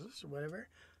Los Angeles or whatever.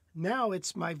 Now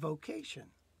it's my vocation,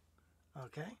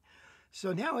 okay?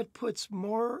 So now it puts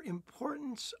more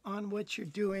importance on what you're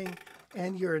doing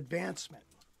and your advancement.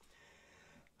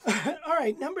 All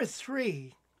right, number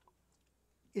 3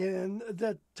 in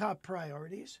the top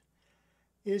priorities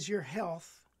is your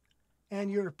health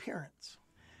and your appearance.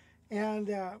 And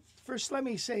first, let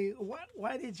me say,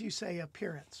 why did you say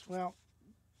appearance? Well,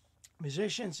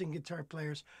 musicians and guitar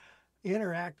players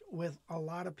interact with a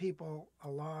lot of people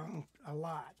along a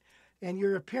lot. And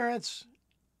your appearance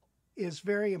is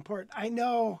very important. I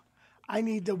know I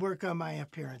need to work on my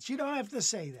appearance. You don't have to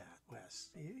say that, Wes.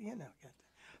 You know,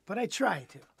 but I try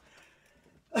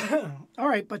to. All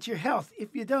right, but your health.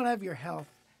 If you don't have your health,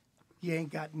 you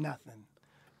ain't got nothing,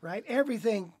 right?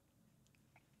 Everything,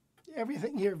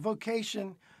 your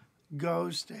vocation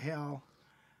goes to hell.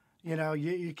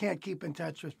 You can't keep in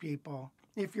touch with people.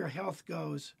 If your health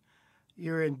goes,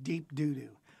 you're in deep doo-doo.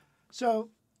 So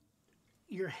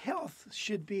your health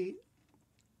should be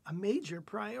a major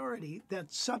priority.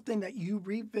 That's something that you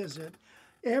revisit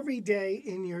every day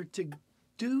in your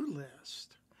to-do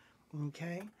list,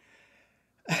 okay?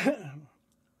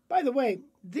 By the way,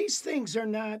 these things are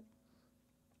not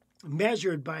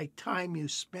measured by time you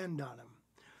spend on them.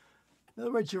 In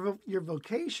other words, your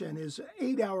vocation is an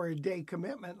 8-hour-a-day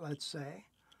commitment, let's say.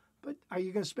 But are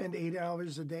you going to spend 8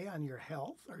 hours a day on your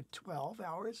health or 12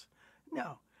 hours?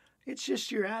 No, it's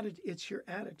just your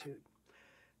attitude.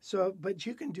 So, but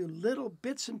you can do little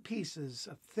bits and pieces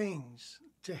of things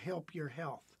to help your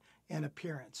health and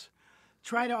appearance.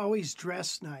 Try to always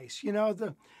dress nice.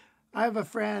 I have a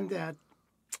friend that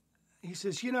he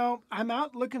says, I'm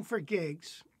out looking for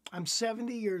gigs. I'm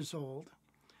 70 years old,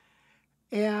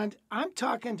 and I'm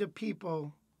talking to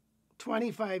people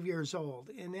 25 years old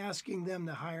and asking them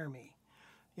to hire me.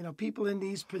 People in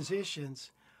these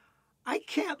positions. I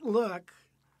can't look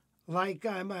like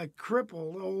I'm a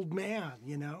crippled old man,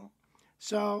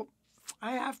 So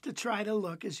I have to try to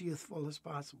look as youthful as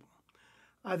possible.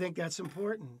 I think that's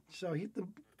important. So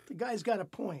the guy's got a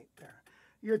point there.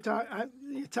 You're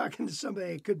talking to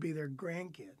somebody that could be their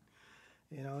grandkid,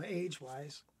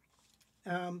 age-wise.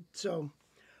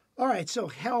 All right, so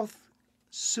health,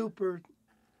 super,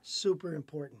 super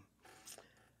important.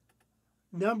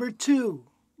 Number two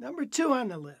on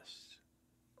the list,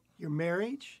 your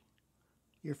marriage,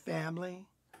 your family,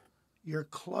 your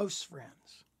close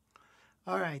friends.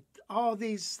 All right, all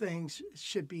these things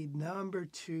should be number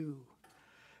 2.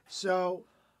 So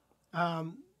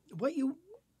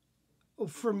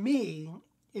for me,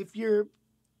 if you're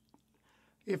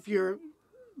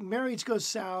marriage goes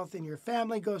south and your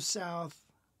family goes south,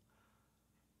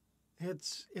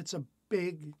 it's a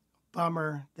big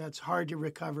bummer that's hard to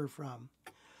recover from.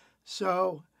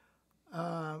 So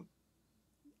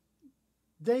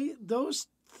those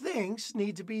things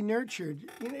need to be nurtured.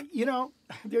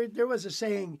 There was a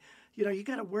saying, you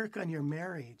got to work on your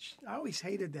marriage. I always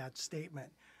hated that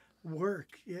statement.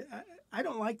 Work. I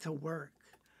don't like to work.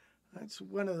 That's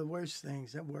one of the worst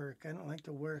things at work. I don't like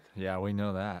to work. Yeah, we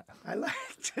know that. I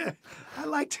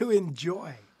like to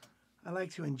enjoy. I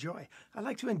like to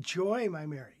enjoy my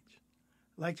marriage.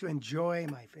 I like to enjoy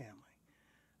my family.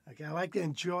 Okay, I like to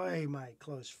enjoy my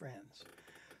close friends.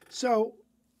 So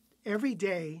every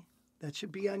day that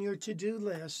should be on your to-do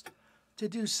list to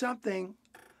do something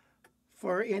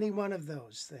for any one of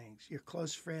those things. Your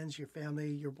close friends, your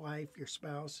family, your wife, your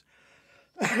spouse.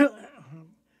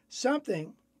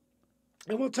 Something.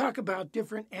 And we'll talk about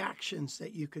different actions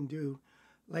that you can do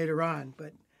later on,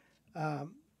 but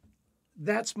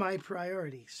that's my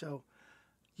priority. So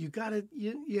you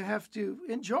have to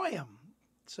enjoy them.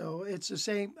 So it's the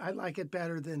same. I like it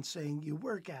better than saying you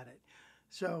work at it.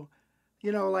 So,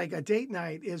 like a date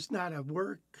night is not a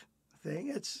work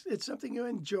thing. It's something you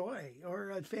enjoy,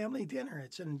 or a family dinner.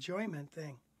 It's an enjoyment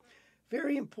thing.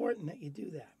 Very important that you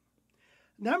do that.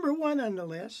 Number 1 on the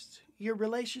list, your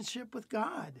relationship with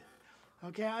God.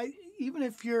 Okay, even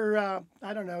if you're,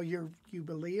 I don't know, you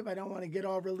believe, I don't want to get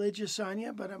all religious on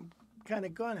you, but I'm kind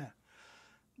of gonna.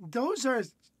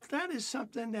 That is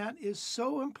something that is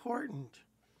so important.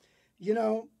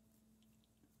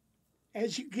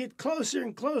 As you get closer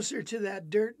and closer to that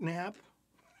dirt nap,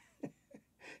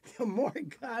 the more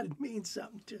God means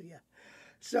something to you.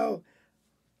 So,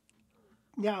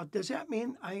 now, does that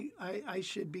mean I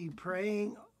should be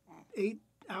praying 8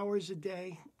 hours a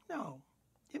day? No.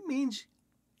 It means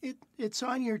it's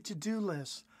on your to-do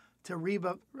list to read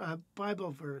a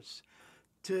Bible verse,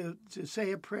 to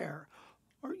say a prayer.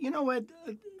 Or, you know what?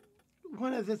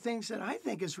 One of the things that I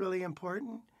think is really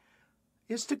important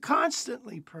is to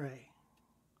constantly pray,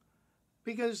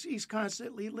 because he's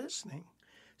constantly listening.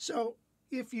 So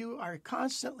if you are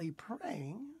constantly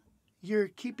praying, you're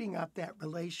keeping up that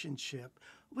relationship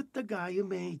with the guy who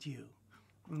made you,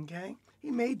 okay?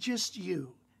 He made just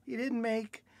you. He didn't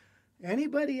make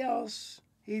anybody else.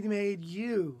 He made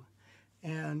you.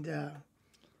 And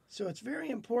so it's very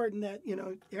important that,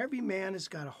 every man has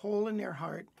got a hole in their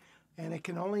heart, and it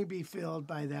can only be filled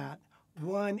by that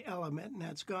one element, and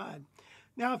that's God.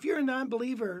 Now, if you're a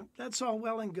non-believer, that's all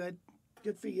well and good.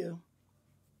 Good for you.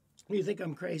 You think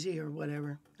I'm crazy or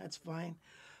whatever, that's fine.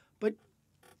 But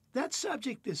that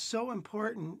subject is so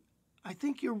important, I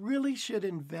think you really should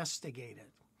investigate it.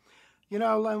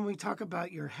 When we talk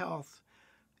about your health,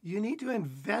 you need to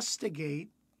investigate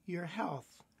your health.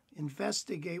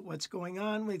 Investigate what's going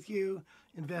on with you.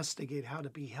 Investigate how to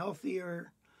be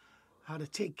healthier, how to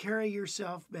take care of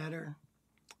yourself better.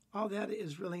 All that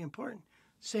is really important.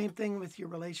 Same thing with your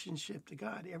relationship to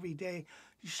God. Every day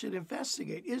you should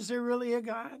investigate. Is there really a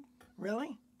God?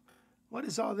 Really? What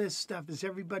is all this stuff? Is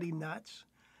everybody nuts?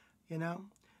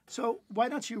 So why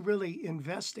don't you really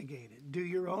investigate it? Do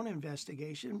your own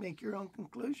investigation, make your own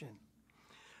conclusion.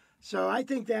 So I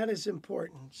think that is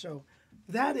important. So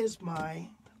that is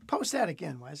post that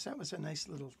again, Wes. That was a nice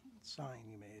little sign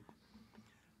you made.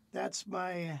 That's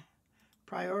my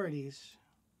priorities.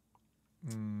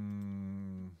 There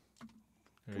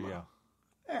you go.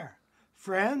 There.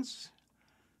 Friends,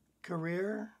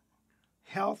 career,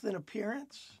 health and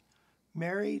appearance,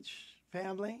 marriage,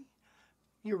 family,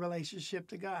 your relationship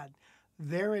to God.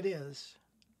 There it is.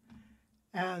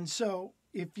 And so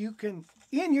if you can,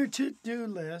 in your to-do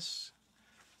list,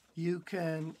 you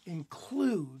can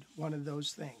include one of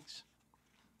those things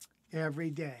every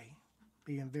day,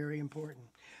 being very important.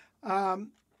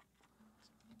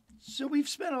 So we've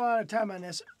spent a lot of time on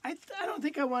this. I don't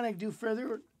think I want to do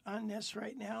further on this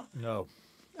right now. No.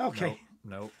 Okay.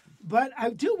 Nope. But I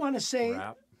do want to say,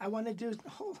 Wrap. I want to do,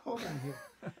 hold on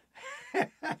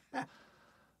here.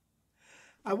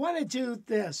 I want to do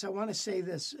this. I want to say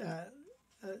this,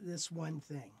 this one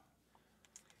thing.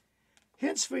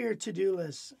 Hints for your to-do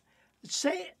list.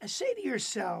 Say to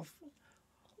yourself,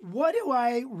 what do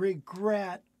I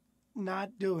regret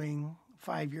not doing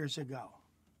 5 years ago?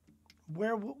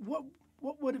 What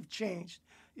would have changed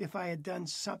if I had done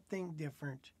something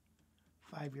different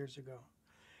 5 years ago?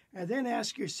 And then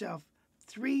ask yourself,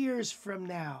 3 years from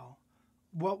now,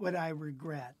 what would I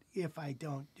regret if I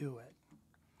don't do it?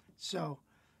 So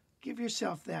give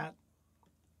yourself that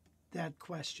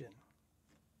question.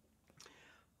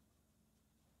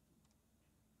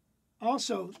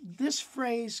 Also, this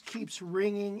phrase keeps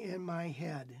ringing in my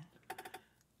head.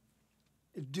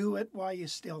 do it while you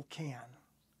still can.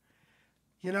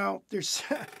 You know, there's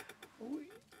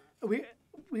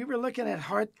we were looking at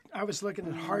Heart. I was looking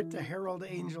at Heart the Herald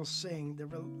Angels Sing, the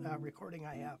recording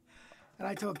I have, and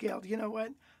I told Gail, you know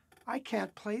what? I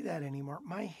can't play that anymore.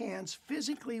 My hands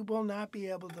physically will not be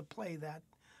able to play that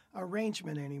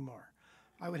arrangement anymore.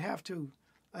 I would have to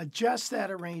adjust that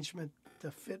arrangement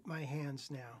to fit my hands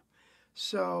now.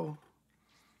 So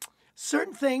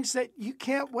certain things that you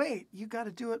can't wait. You got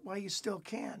to do it while you still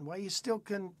can, while you still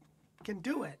can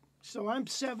do it. So I'm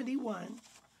 71.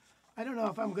 I don't know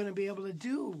if I'm going to be able to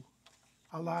do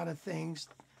a lot of things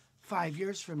 5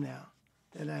 years from now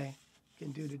that I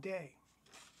can do today.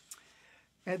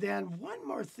 And then one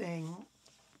more thing,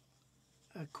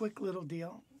 a quick little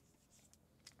deal.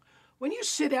 When you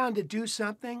sit down to do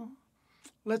something,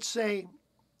 let's say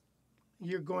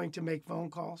you're going to make phone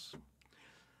calls,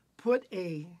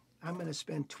 I'm going to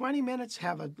spend 20 minutes,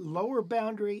 have a lower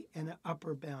boundary and an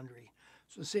upper boundary.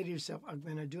 So say to yourself, I'm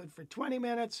going to do it for 20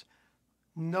 minutes,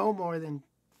 no more than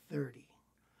 30.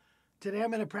 Today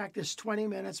I'm going to practice 20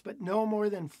 minutes, but no more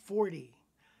than 40.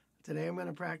 Today I'm going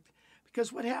to practice.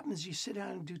 Because what happens, you sit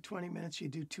down and do 20 minutes, you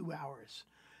do 2 hours.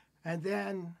 And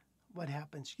then what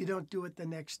happens? You don't do it the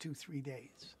next 2-3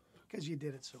 days because you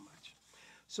did it so much.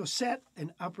 So set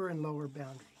an upper and lower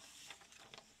boundary.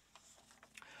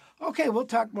 Okay, we'll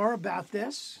talk more about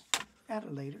this at a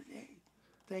later date.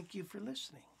 Thank you for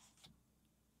listening.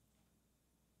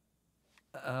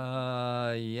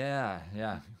 Yeah.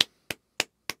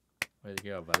 Way to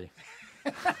go, buddy.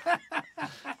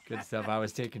 Good stuff. I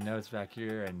was taking notes back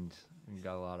here and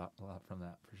got a lot from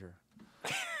that for sure.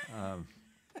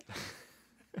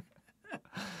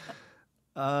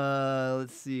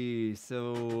 Let's see.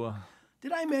 So,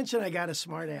 did I mention I got a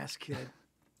smart ass kid?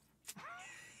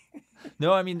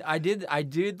 No, I mean I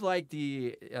did like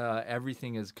the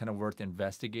everything is kind of worth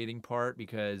investigating part,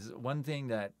 because one thing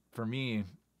that for me,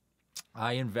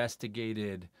 I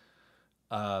investigated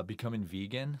becoming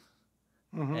vegan,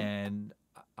 and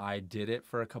I did it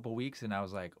for a couple weeks, and I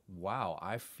was like, wow,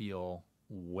 I feel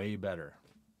way better.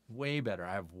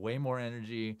 I have way more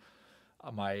energy.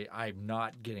 I'm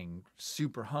not getting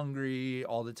super hungry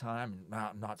all the time.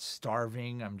 I'm not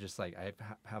starving. I'm just like, I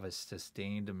have a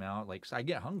sustained amount. Like, so I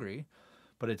get hungry,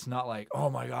 but it's not like, oh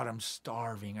my God, I'm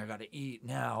starving. I got to eat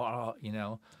now.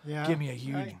 Give me a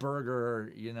huge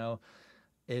burger.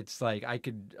 It's like I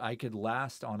could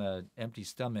last on an empty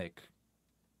stomach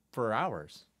for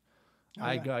hours.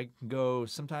 I can go,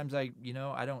 sometimes I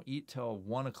don't eat till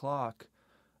 1 o'clock,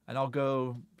 and I'll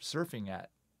go surfing at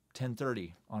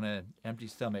 10:30 on an empty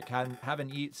stomach.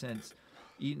 Haven't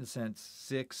eaten since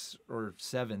 6 or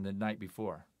 7 the night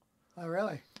before. Oh,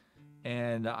 really?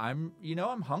 And I'm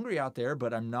hungry out there,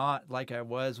 but I'm not like I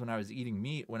was when I was eating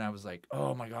meat, when I was like,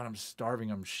 oh my God, I'm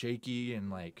starving, I'm shaky, and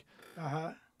like,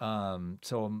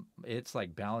 so it's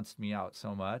like balanced me out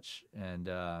so much. And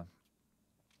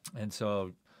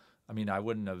so, I mean, I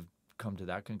wouldn't have come to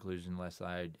that conclusion unless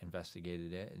I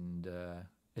investigated it, and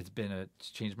it's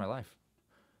changed my life.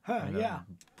 I'm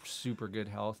super good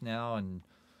health now and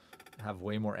have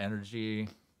way more energy.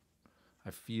 I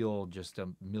feel just a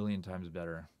million times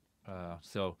better.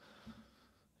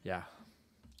 Yeah,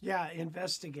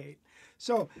 investigate.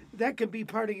 So that could be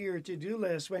part of your to-do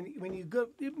list when you go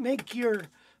make your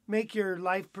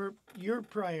life your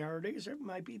priorities. It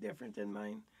might be different than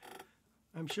mine.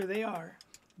 I'm sure they are,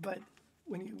 but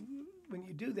when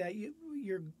you do that,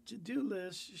 your to-do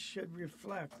list should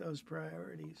reflect those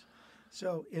priorities.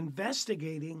 So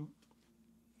investigating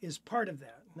is part of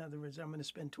that. In other words, I'm going to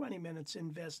spend 20 minutes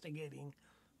investigating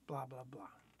blah, blah, blah.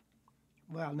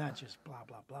 Well, not just blah,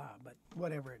 blah, blah, but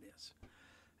whatever it is.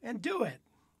 And do it.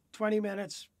 20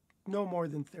 minutes, no more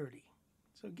than 30.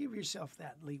 So give yourself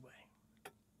that leeway.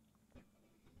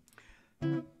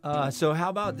 So how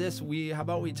about this? How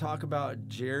about we talk about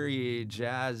Jerry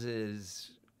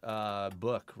Jazz's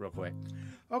book real quick?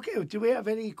 Okay. Do we have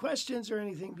any questions or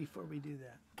anything before we do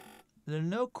that? There are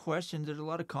no questions. There's a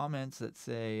lot of comments that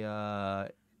say,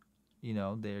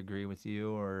 they agree with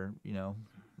you, or,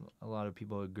 a lot of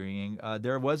people agreeing.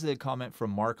 There was a comment from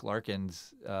Mark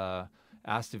Larkins,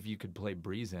 asked if you could play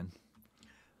Breezin'.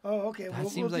 Oh, okay. That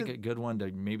seems like a good one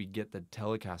to maybe get the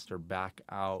Telecaster back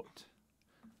out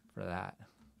for that.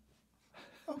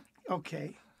 Oh,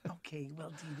 okay. Okay, we'll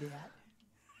do that.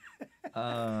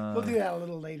 We'll do that a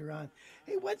little later on.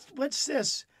 Hey, what's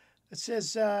this? It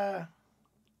says,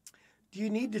 do you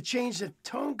need to change the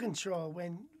tone control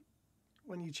when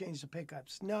you change the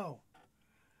pickups? No.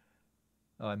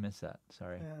 Oh, I missed that.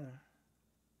 Sorry.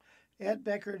 Ed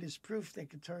Beckert is proof that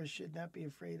guitarists should not be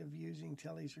afraid of using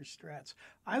tellies or strats.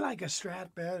 I like a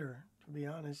strat better, to be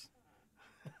honest.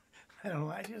 I don't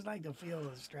know. I just like to feel the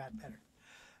Strat better.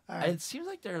 It seems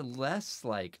like they're less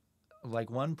like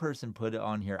one person put it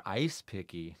on here, ice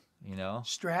picky, you know?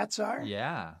 Strats are?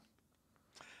 Yeah.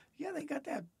 Yeah, they got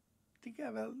that. They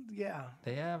have a, yeah.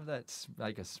 They have that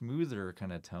like a smoother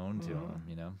kind of tone to them,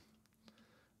 you know?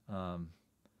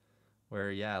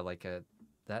 Where, yeah, like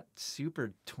that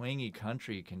super twangy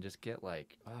country can just get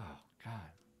like, oh,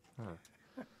 God. Oh.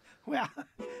 Well,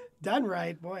 done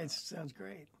right, boy, it sounds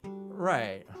great.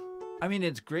 Right. I mean,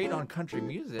 it's great on country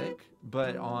music,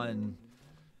 but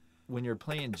when you're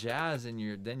playing jazz and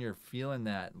you're feeling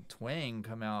that twang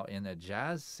come out in a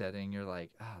jazz setting, you're like,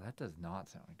 that does not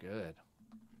sound good.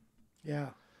 Yeah.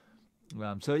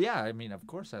 So yeah, I mean, of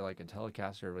course, I like a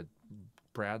Telecaster with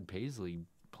Brad Paisley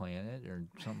playing it or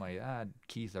something like that,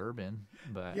 Keith Urban.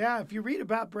 But yeah, if you read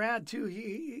about Brad too,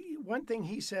 he one thing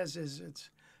he says is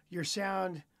it's your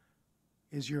sound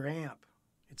is your amp.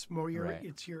 It's more your Right.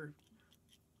 it's your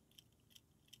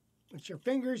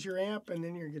fingers, your amp, and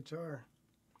then your guitar.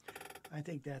 I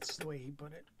think that's the way he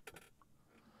put it.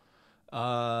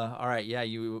 all right, yeah,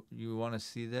 you want to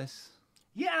see this?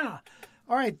 Yeah.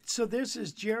 All right, so this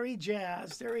is Jerry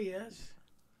Jazz. There he is.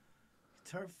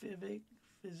 Guitar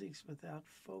physics without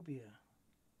phobia.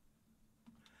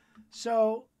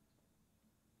 So,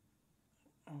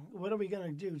 what are we going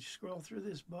to do? Scroll through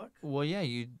this book? Well, yeah,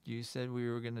 you said we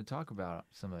were going to talk about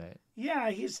some of it.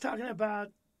 Yeah, he's talking about,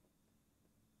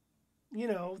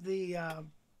 the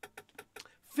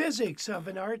physics of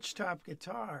an archtop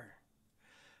guitar.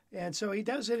 And so he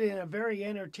does it in a very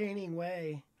entertaining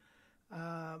way.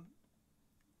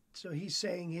 So he's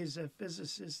saying he's a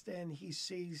physicist and he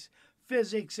sees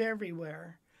physics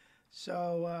everywhere.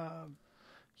 So,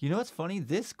 You know what's funny?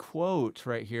 This quote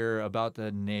right here about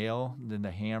the nail, then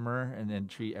the hammer, and then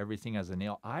treat everything as a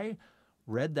nail. I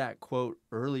read that quote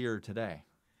earlier today.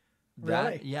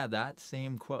 Really? Yeah, that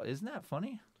same quote. Isn't that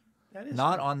funny? that is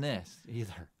Not on this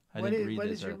either. I didn't read what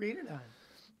this. did you read it on?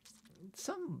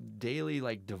 Some daily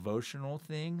like devotional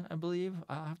thing, I believe.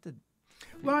 I'll have to.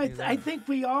 Well, I figure that out. think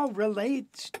we all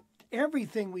relate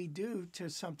everything we do to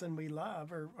something we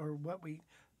love or what we,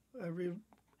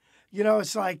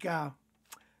 it's like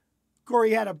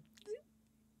Corey had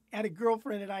a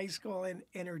girlfriend in high school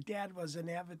and her dad was an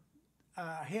avid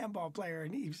handball player,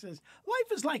 and he says,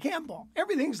 life is like handball.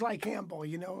 Everything's like handball,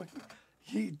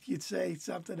 You'd say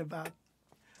something about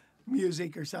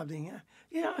music or something.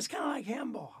 It's kind of like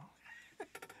handball.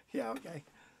 Yeah, okay.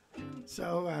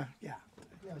 So, yeah,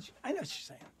 I know what you're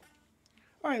saying.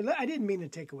 All right, I didn't mean to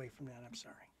take away from that. I'm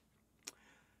sorry.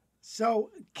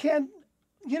 So, can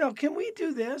we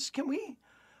do this? Can we?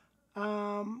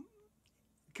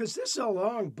 Because this is a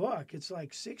long book. It's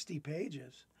like 60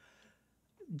 pages.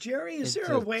 Jerry, is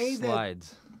there a way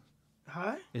slides.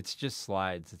 Huh? It's just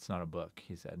slides. It's not a book,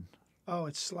 he said. Oh,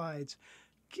 it's slides.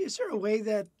 Is there a way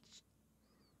that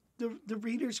the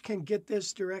readers can get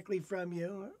this directly from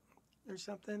you or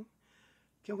something?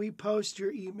 Can we post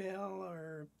your email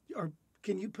or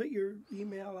can you put your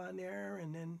email on there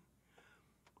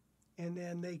and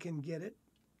then they can get it?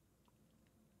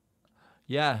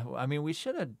 Yeah, I mean, we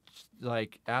should have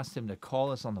asked him to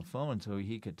call us on the phone so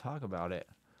he could talk about it.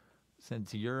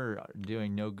 Since you're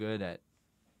doing no good at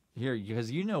here,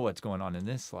 because you know what's going on in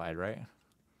this slide, right?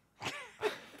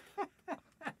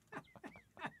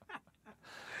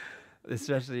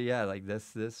 Especially, yeah, like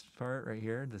this part right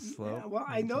here, the slope. Yeah, well,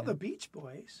 I know the Beach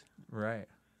Boys. Right.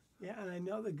 Yeah, and I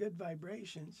know the Good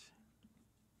Vibrations.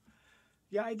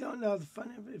 Yeah, I don't know the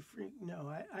Fun of It.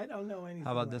 No, I don't know anything.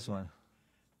 How about this one?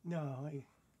 No, I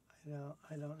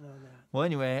don't know that. Well,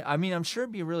 anyway, I mean, I'm sure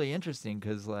it'd be really interesting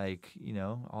because,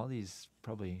 all these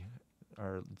probably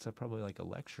it's probably like a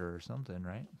lecture or something,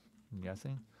 right? I'm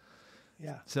guessing.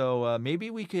 Yeah. So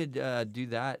maybe we could do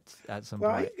that at some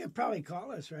point. Well, you could probably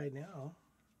call us right now.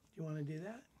 Do you want to do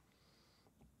that?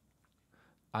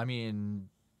 I mean,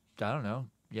 I don't know.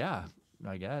 Yeah,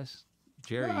 I guess.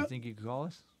 Jerry, you think you could call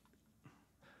us?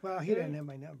 Well, he didn't have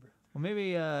my number. Well,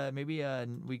 maybe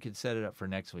we could set it up for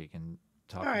next week and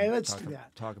talk. All right, let's do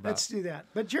that. Talk about. Let's do that.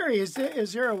 But Jerry, is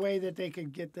there a way that they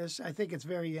could get this? I think it's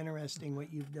very interesting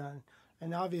what you've done,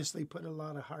 and obviously put a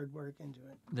lot of hard work into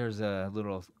it. There's a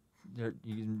little. You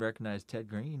can recognize Ted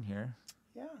Green here.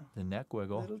 Yeah. The neck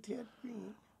wiggle. Little Ted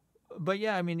Green. But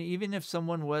yeah, I mean, even if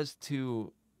someone was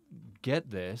to get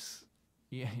this,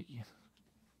 yeah,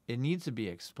 it needs to be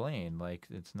explained. Like,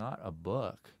 it's not a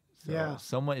book. So Yeah.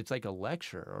 it's like a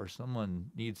lecture, or someone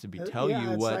needs to you it's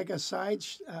what. like a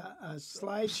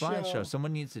slideshow.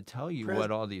 Someone needs to tell you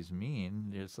what all these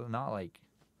mean. It's not like.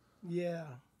 Yeah.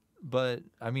 But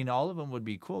I mean, all of them would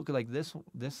be cool. 'Cause like this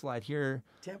slide here.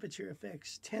 Temperature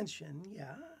affects tension.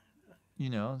 Yeah. You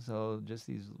know, so just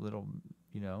these little,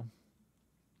 you know.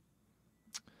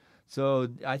 So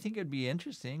I think it'd be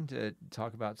interesting to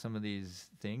talk about some of these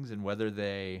things and whether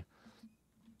they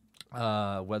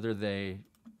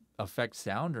affect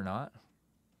sound or not.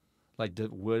 Like,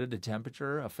 would the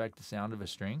temperature affect the sound of a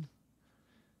string?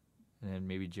 And then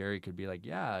maybe Jerry could be like,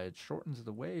 yeah, it shortens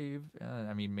the wave.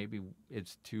 I mean, maybe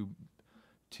it's too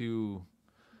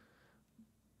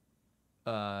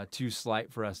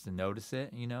slight for us to notice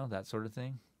it, you know, that sort of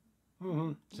thing.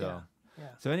 Mm-hmm. So, yeah.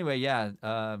 So anyway, yeah,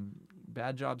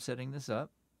 bad job setting this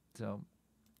up. So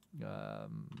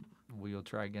we'll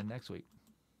try again next week.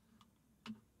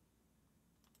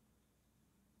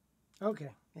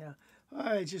 Okay, yeah.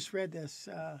 I just read this.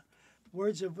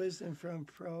 Words of wisdom from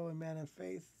Pro and Man of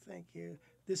Faith. Thank you.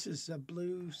 This is a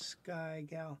blue sky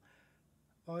gal.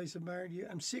 Always admired you.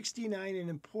 I'm 69 and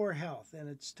in poor health, and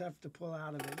it's tough to pull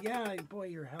out of it. Yeah, boy,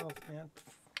 your health, man.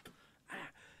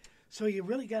 So you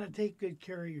really got to take good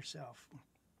care of yourself.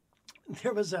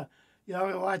 There was I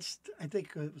watched, I think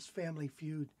it was Family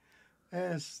Feud.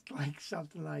 And it's like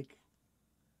something like,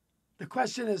 the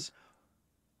question is,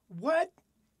 what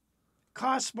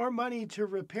costs more money to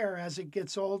repair as it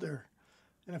gets older?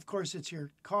 And of course, it's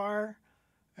your car.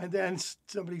 And then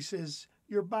somebody says,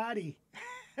 your body.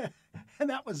 And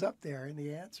that was up there in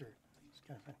the answer. It's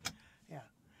kind of fun. Yeah.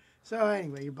 So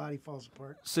anyway, your body falls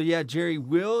apart. So yeah, Jerry,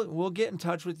 we'll get in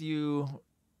touch with you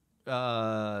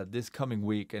this coming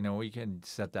week, and then we can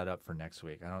set that up for next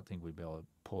week. I don't think we'd be able to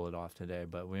pull it off today,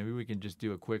 but maybe we can just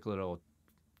do a quick little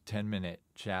 10-minute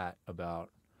chat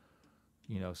about,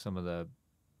 you know, some of the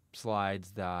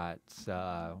slides that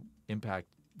impact,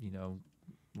 you know,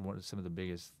 what are some of the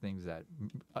biggest things that,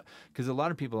 because a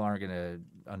lot of people aren't going to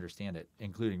understand it,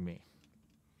 including me.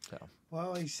 So.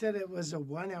 Well, he said it was a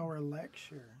 1-hour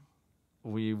lecture.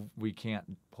 We can't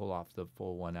pull off the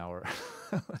full 1 hour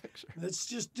lecture. Let's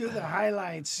just do the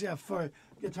highlights for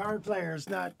guitar players,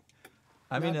 not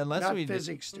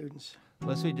physics students.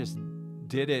 Unless we just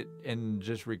did it and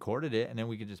just recorded it, and then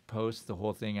we could just post the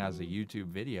whole thing as a YouTube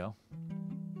video.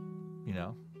 You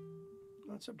know?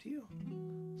 Well, it's up to you.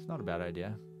 It's not a bad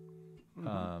idea.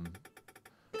 Mm-hmm.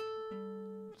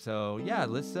 So yeah,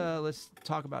 let's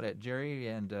talk about it, Jerry,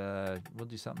 and we'll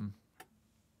do something.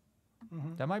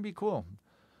 Mm-hmm. That might be cool.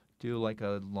 Do like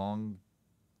a long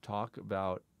talk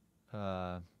about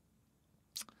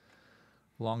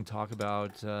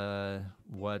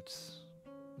what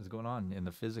is going on in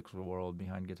the physics world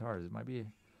behind guitars. It might be.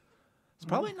 It's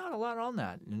probably not a lot on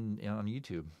that on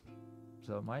YouTube,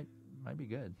 so it might be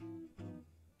good.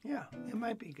 Yeah, it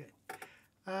might be good.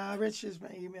 Rich is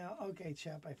my email. Okay,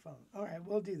 chat by phone. All right,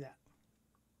 we'll do that.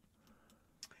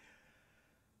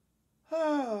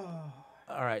 Oh.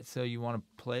 All right, so you want to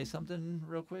play something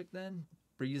real quick then?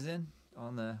 Breeze in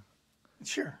on the...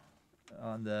 Sure.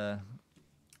 On the...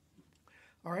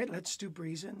 All right, let's do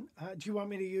breeze in. Do you want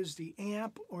me to use the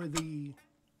amp or the...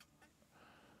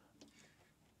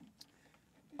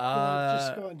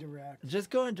 just going direct. Just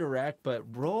going direct, but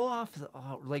roll off,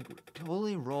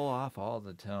 totally roll off all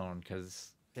the tone,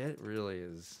 because it really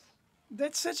is...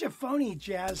 That's such a phony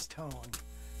jazz tone,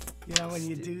 you know, when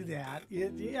you do that.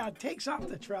 It takes off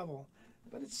the treble.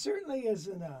 But it certainly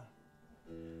isn't a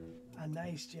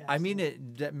nice jazz. I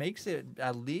mean, that makes it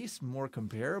at least more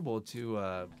comparable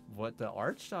to what the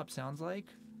Arch Stop sounds like.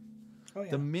 Oh,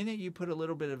 yeah. The minute you put a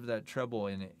little bit of that treble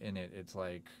in it, it's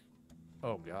like,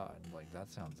 oh God, like that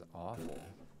sounds awful.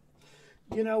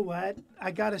 You know what?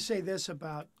 I got to say this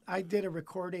about, I did a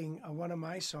recording of one of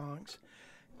my songs,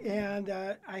 and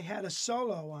I had a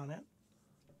solo on it.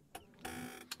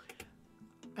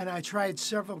 And I tried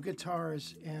several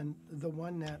guitars, and the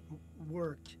one that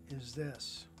worked is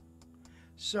this.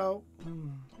 So,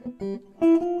 you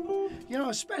know,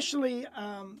 especially,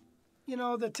 you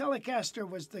know, the Telecaster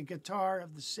was the guitar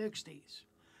of the 60s,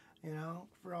 you know,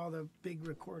 for all the big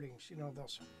recordings, you know,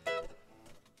 those.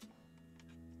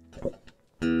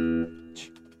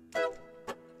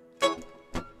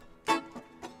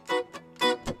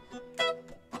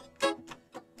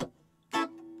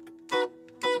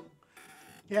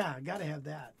 Yeah, got to have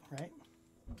that, right?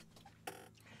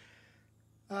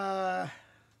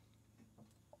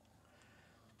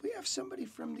 We have somebody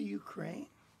from the Ukraine.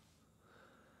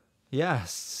 Yeah,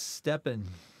 Stepan.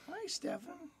 Hi,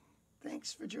 Stefan.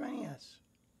 Thanks for joining us.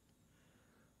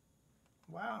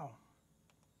 Wow.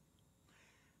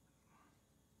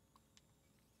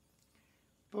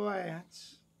 Boy,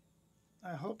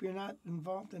 I hope you're not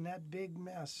involved in that big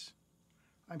mess.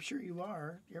 I'm sure you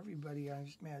are. Everybody, I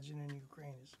imagine, in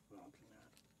Ukraine is involved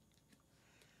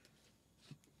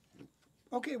in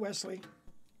that. Okay, Wesley.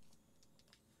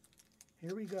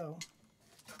 Here we go.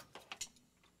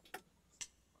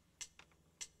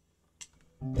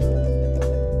 Trying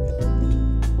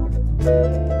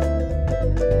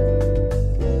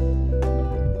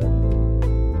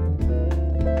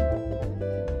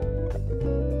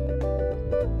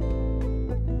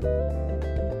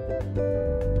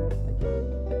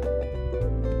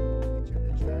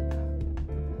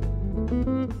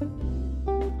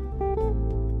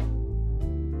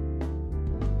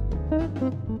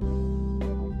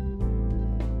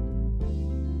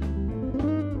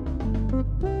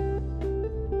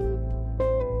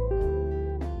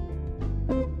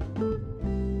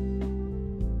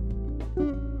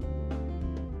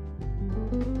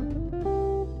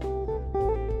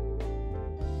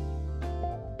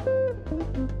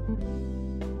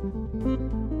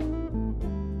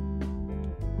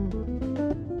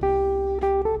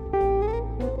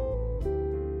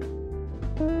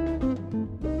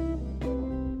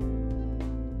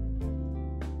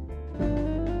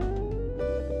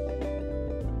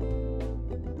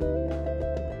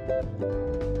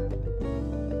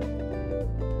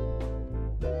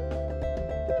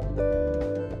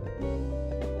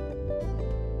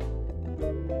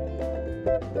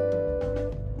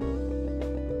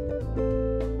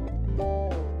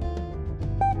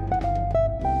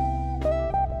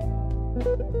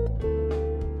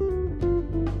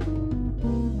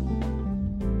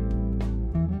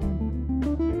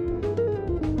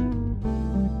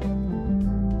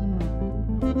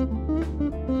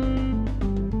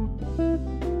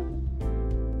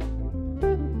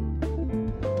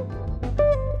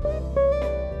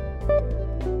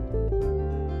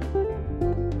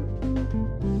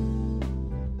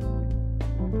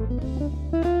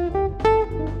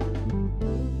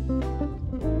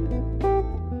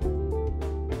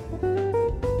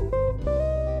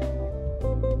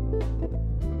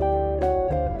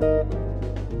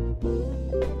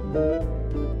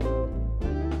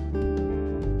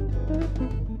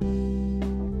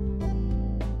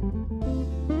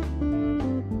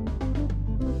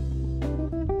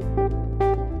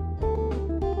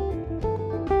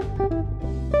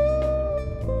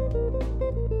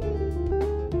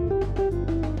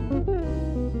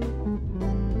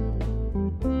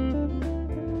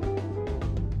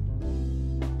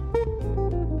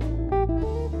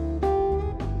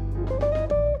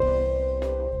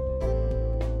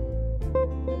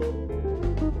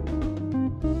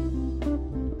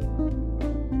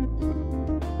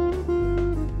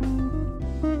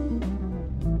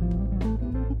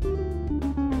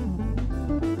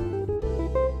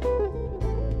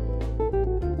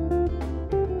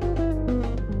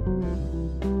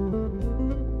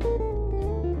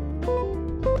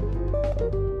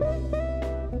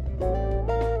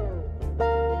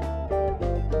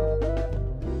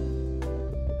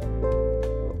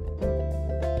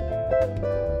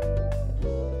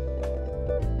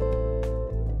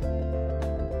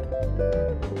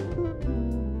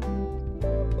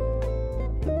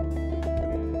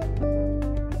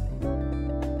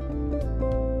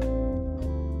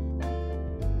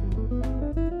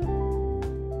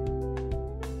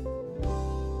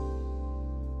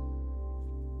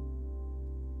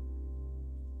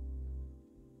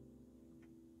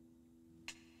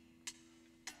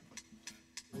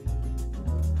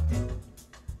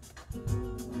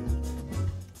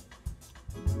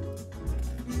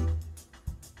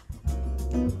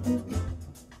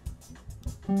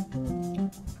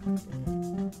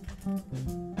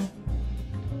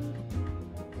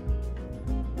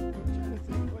to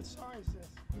think, what song is this?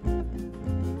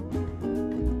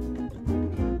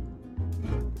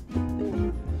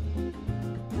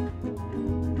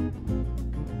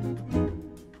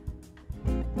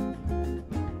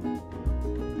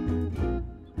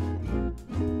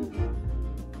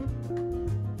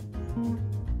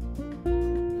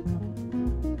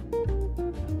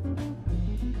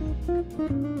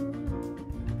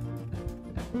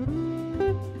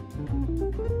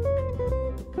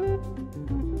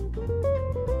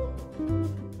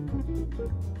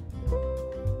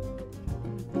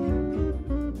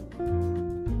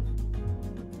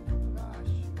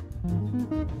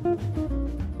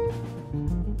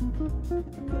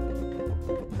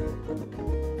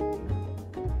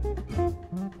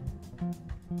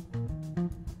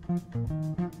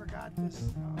 I forgot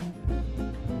this song.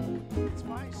 It's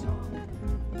my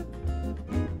song.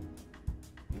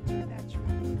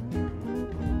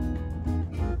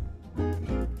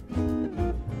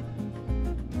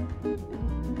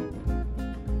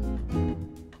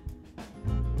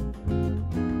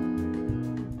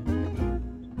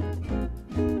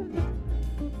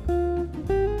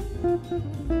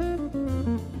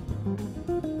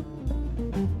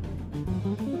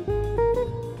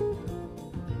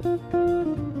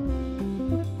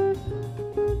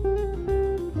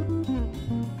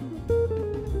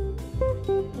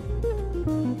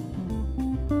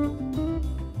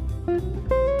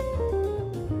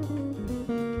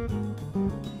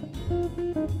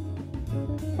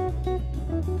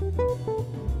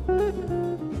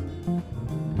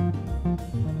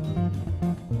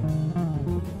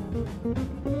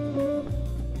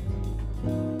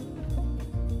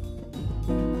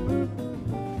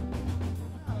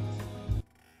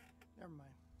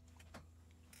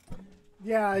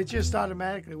 Yeah, I just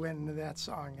automatically went into that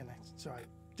song, and so I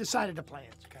decided to play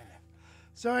it, kind of.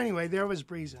 So anyway, there was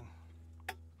Breezin'.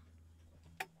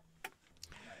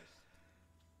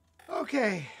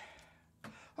 Okay.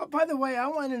 Oh, by the way, I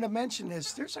wanted to mention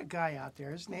this. There's a guy out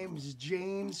there. His name is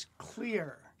James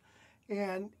Clear,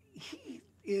 and he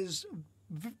is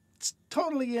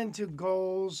totally into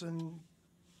goals, and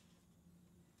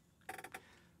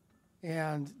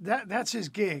that's his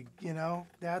gig. You know,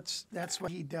 that's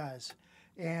what he does,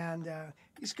 and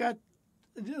he's got.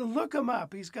 Look him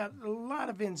up. He's got a lot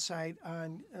of insight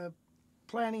on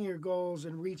planning your goals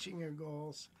and reaching your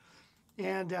goals,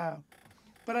 and.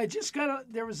 But I just got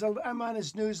I'm on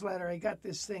his newsletter. I got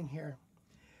this thing here.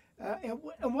 And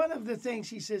one of the things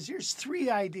he says, here's 3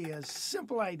 ideas,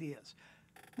 simple ideas.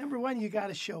 Number 1, you got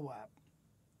to show up.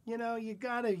 You know, you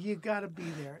gotta be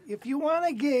there. If you want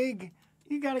a gig,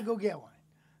 you got to go get one.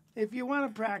 If you want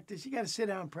to practice, you got to sit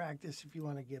down and practice if you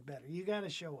want to get better. You got to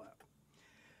show up.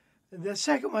 The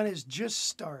second one is just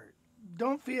start.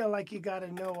 Don't feel like you got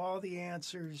to know all the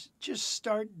answers. Just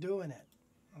start doing it.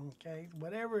 Okay?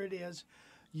 Whatever it is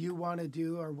you want to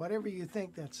do, or whatever you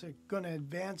think that's going to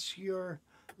advance your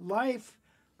life,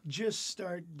 just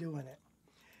start doing it.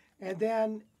 And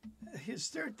then his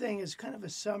third thing is kind of a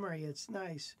summary. It's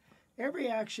nice. Every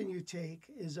action you take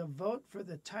is a vote for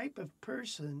the type of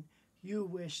person you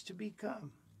wish to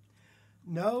become.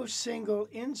 No single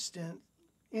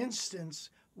instance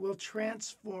will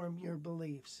transform your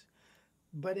beliefs.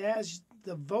 But as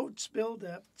the votes build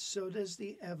up, so does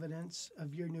the evidence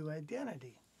of your new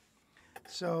identity.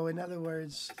 So, in other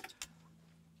words,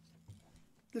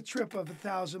 the trip of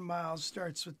 1,000 miles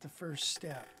starts with the first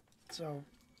step. So,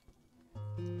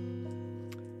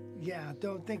 yeah,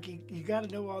 don't think you got to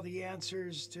know all the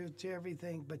answers to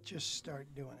everything, but just start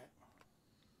doing it.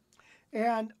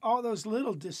 And all those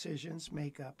little decisions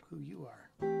make up who you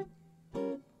are.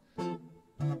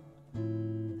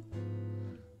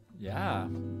 Yeah.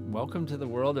 Welcome to the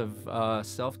world of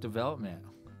self-development.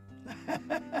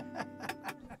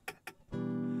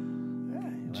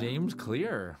 James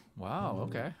Clear. Wow,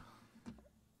 okay.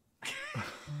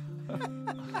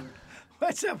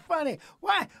 What's so funny?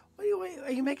 Why?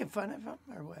 Are you making fun of him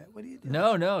or what? What are you doing?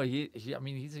 No. I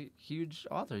mean, he's a huge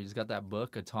author. He's got that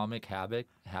book, Atomic Habits.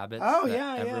 Oh,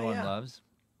 that everyone yeah. loves.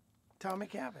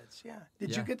 Atomic Habits, yeah.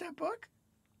 Did you get that book?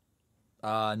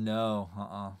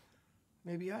 No.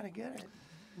 Maybe you ought to get it.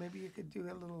 Maybe you could do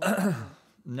a little.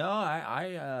 No,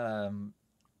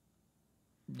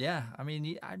 yeah. I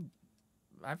mean,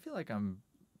 I feel like I'm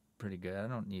pretty good. I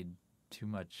don't need too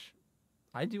much.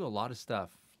 I do a lot of stuff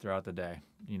throughout the day,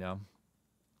 you know.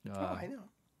 I know.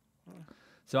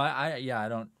 So I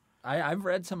don't. I've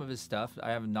read some of his stuff.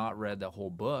 I have not read the whole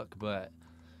book, but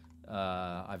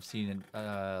I've seen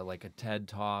like a TED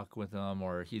Talk with him,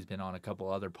 or he's been on a couple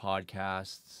other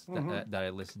podcasts that I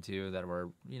listened to that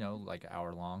were, you know, like an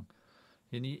hour long.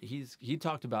 And he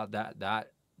talked about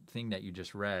that thing that you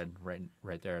just read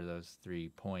right there, those 3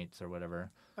 points or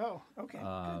whatever. Oh, okay.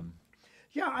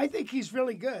 Yeah, I think he's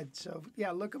really good. So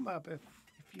yeah, look him up if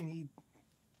you need.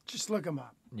 Just look him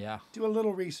up. Yeah. Do a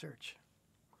little research.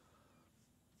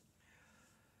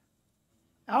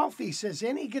 Alfie says,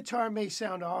 any guitar may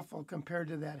sound awful compared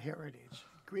to that heritage.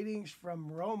 Greetings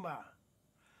from Roma.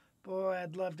 Boy,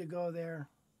 I'd love to go there.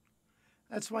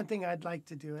 That's one thing I'd like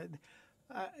to do.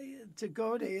 To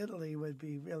go to Italy would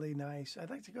be really nice. I'd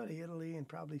like to go to Italy and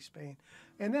probably Spain.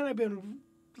 And then I've been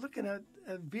looking at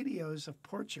videos of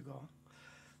Portugal.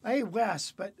 Hey,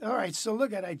 Wes, but all right, so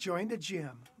look I joined a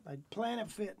gym. Planet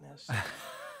Fitness.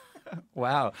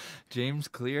 Wow. James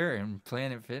Clear and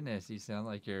Planet Fitness. You sound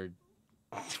like you're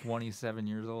 27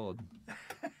 years old.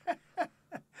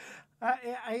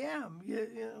 I am. You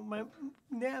know, my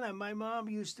Nana, my mom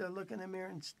used to look in the mirror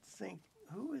and think,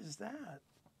 who is that?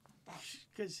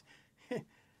 Because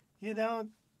you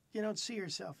don't see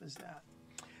yourself as that.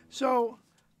 So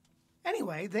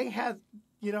anyway, they had,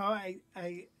 you know, I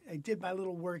did my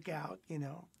little workout, you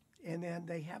know, and then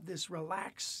they have this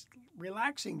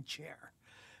relaxing chair.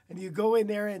 And you go in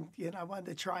there and, you know, I wanted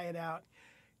to try it out.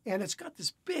 And it's got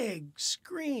this big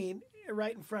screen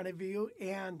right in front of you.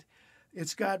 And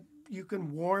it's got, you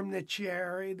can warm the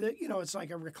chair. You know, it's like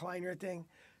a recliner thing.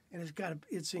 And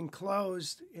it's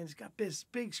enclosed. And it's got this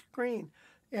big screen.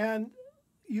 And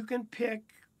you can pick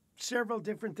several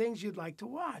different things you'd like to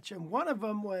watch. And one of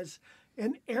them was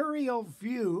an aerial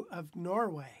view of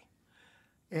Norway.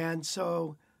 And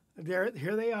so here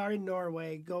they are in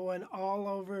Norway, going all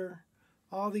over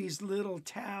all these little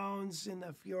towns in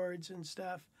the fjords and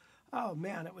stuff. Oh,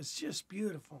 man, it was just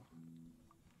beautiful.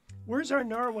 Where's our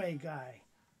Norway guy?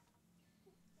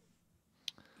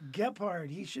 Gephardt,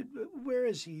 he should. Where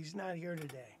is he? He's not here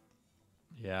today.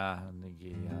 Yeah, I think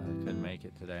he couldn't make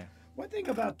it today. One thing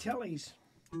about tellies,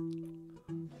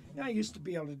 I used to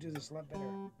be able to do this a lot better.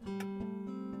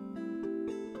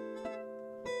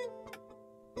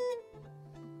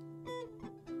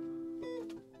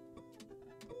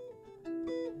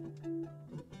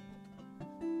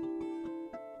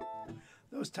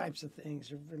 Those types of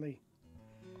things are really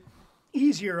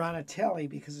easier on a telly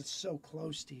because it's so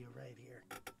close to you right here.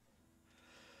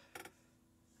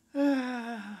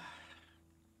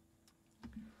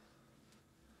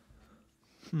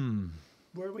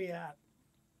 Where are we at?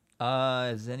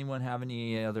 Does anyone have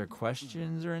any other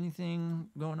questions or anything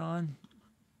going on?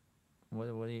 What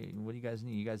do you guys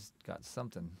need? You guys got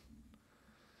something.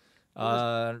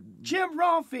 Jim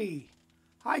Rolfe.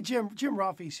 Hi, Jim. Jim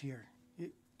Rolfe's here.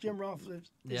 Jim Rolfe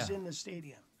is in the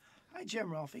stadium. Hi,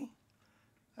 Jim Rolfe.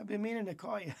 I've been meaning to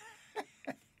call you.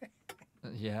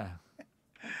 Yeah.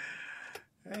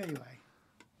 Anyway.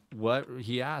 What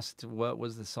he asked, what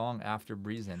was the song after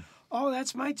Breezin'? Oh,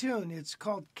 that's my tune. It's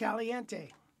called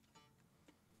Caliente.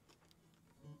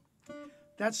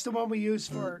 That's the one we use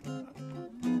for.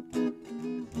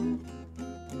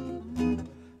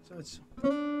 So it's.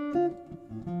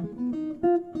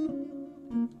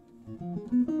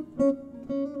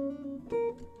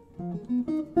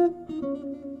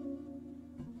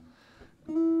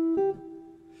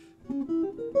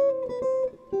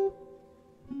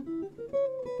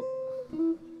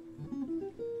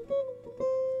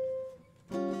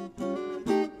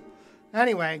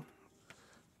 Anyway,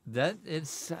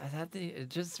 it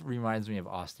just reminds me of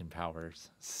Austin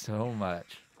Powers so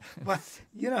much. Well,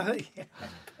 you know,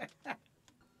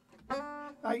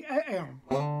 I am.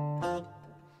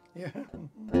 Yeah.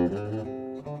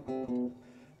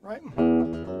 Right.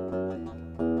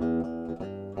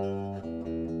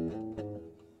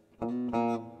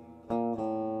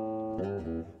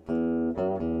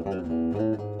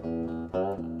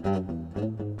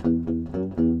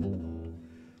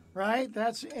 Right.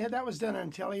 That was done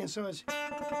on telly, and so it's.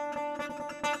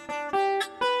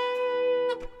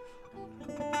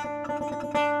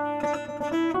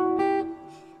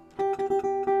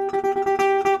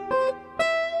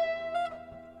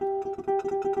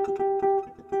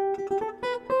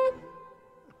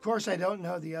 Of course, I don't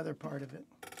know the other part of it.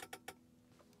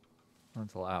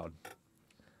 That's loud.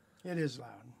 It is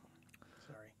loud.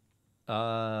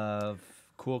 Sorry.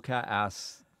 Cool Cat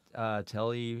asks,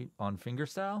 telly on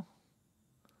fingerstyle?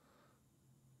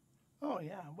 Oh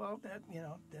yeah. Well,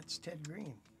 that's Ted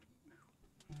Green.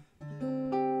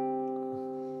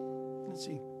 Let's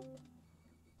see.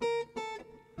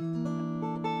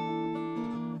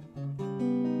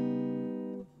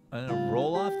 I'm gonna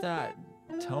roll off that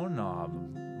tone knob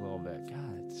a little bit.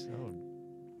 God, it's so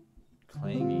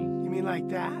clangy. You mean like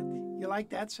that? You like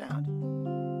that sound?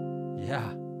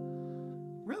 Yeah.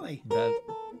 Really?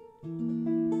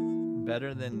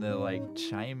 Better than the like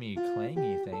chimey,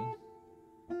 clangy thing.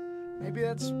 Maybe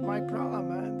that's my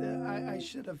problem. I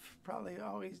should have probably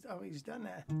always done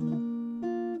that.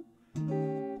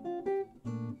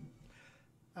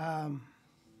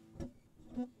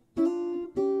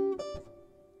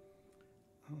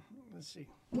 Let's see.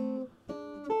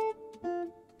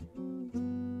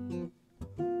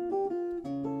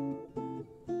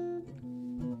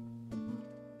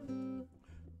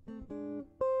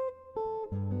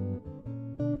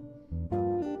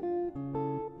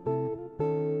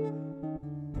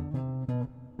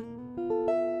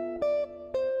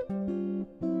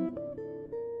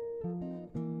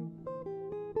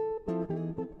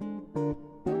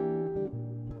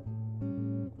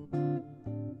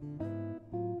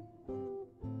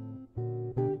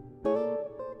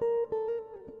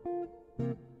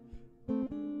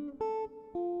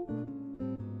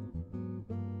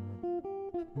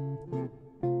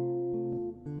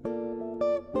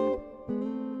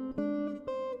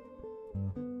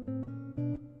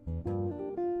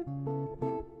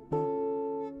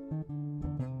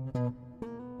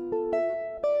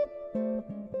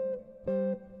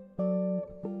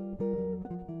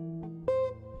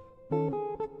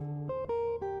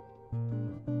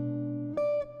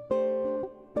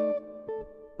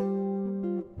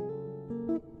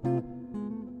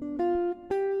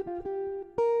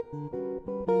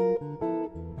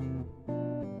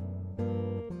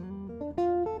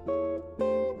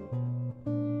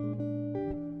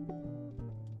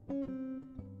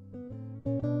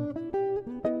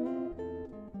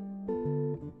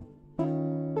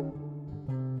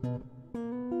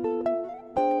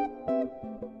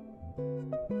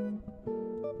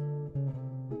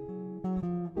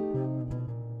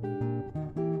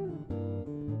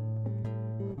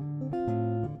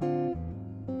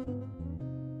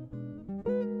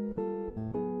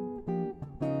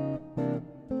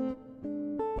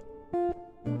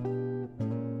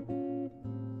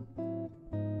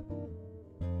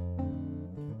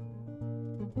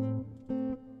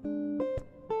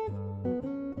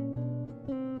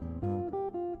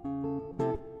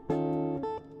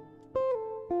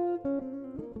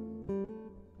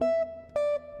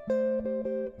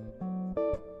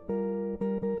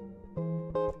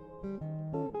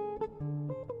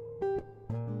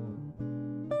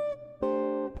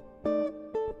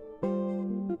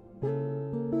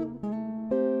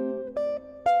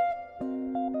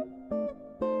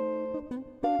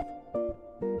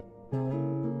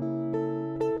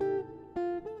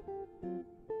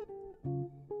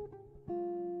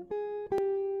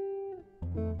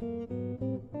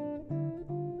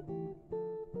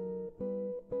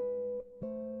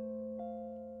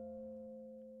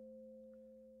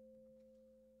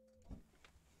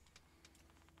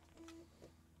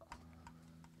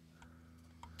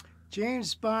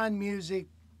 James Bond music,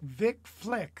 Vic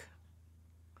Flick.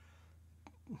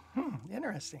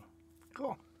 Interesting.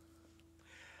 Cool.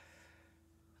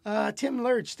 Tim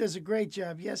Lurch does a great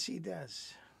job. Yes, he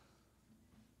does.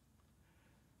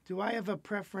 Do I have a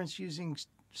preference using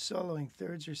soloing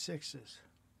thirds or sixes?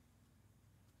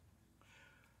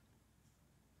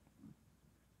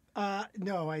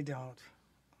 No, I don't.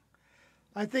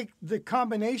 I think the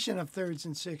combination of thirds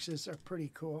and sixes are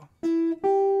pretty cool.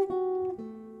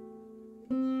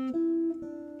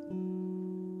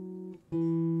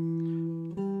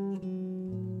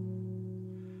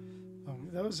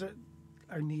 Those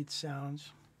are neat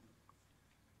sounds.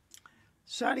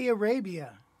 Saudi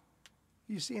Arabia.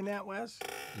 You seeing that, Wes?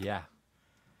 Yeah.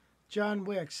 John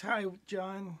Wicks. Hi,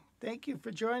 John. Thank you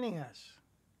for joining us.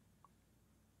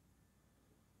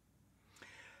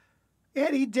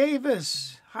 Eddie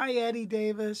Davis. Hi, Eddie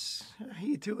Davis. How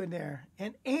you doing there?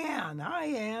 And Ann. Hi,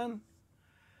 Ann.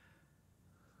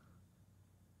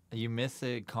 You missed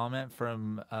a comment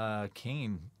from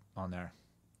Kane on there.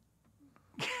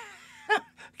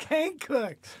 Kane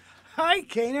Cooks. Hi,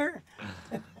 Kaner.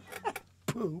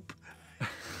 Poop.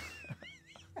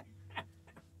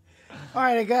 All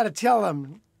right, I got to tell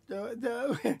them. All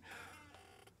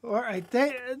right,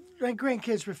 my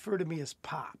grandkids refer to me as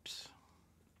Pops.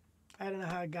 I don't know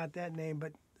how I got that name,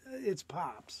 but it's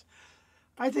Pops.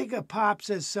 I think of Pops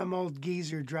as some old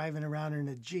geezer driving around in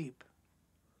a Jeep.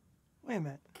 Wait a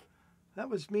minute. That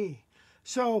was me.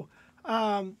 So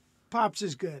Pops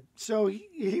is good. So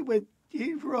he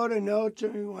wrote a note to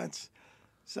me once,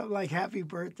 something like "Happy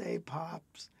Birthday,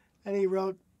 Pops," and he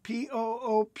wrote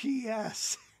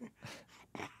POOPS.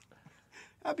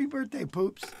 Happy birthday,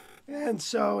 Poops. And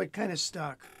so it kind of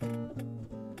stuck.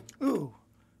 Ooh,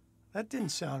 that didn't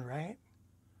sound right.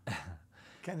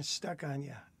 Kind of stuck on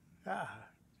you.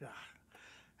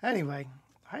 Anyway,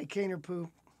 hi, Kaner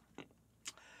Poop.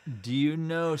 Do you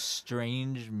know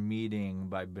 "Strange Meeting"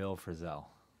 by Bill Frisell?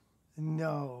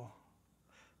 No,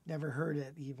 never heard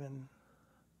it even.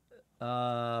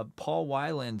 Paul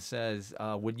Weiland says,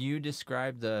 would you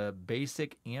describe the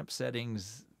basic amp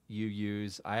settings you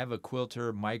use? I have a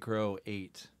Quilter Micro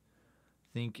 8.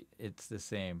 Think it's the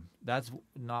same. That's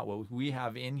not what we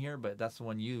have in here, but that's the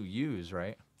one you use,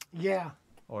 right? Yeah.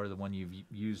 Or the one you've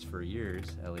used for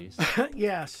years, at least.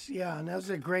 Yes, yeah, and that's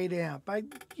a great amp.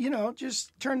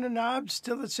 Just turn the knobs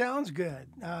till it sounds good.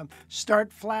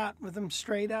 Start flat with them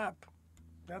straight up.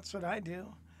 That's what I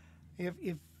do. If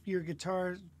your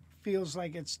guitar feels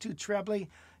like it's too trebly,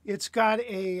 it's got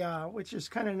a, which is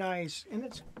kind of nice, and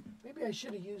it's, maybe I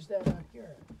should have used that out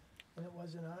here, and it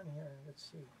wasn't on here. Let's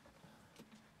see.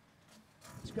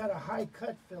 It's got a high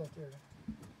cut filter.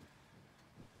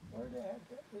 Where the heck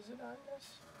is it on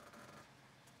this?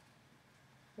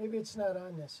 Maybe it's not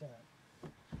on this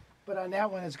end. But on that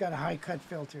one, it's got a high cut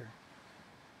filter.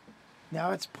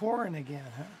 Now it's pouring again,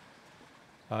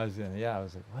 huh? I was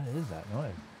like, what is that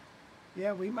noise?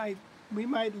 Yeah, we might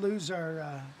lose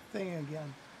our thing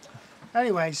again.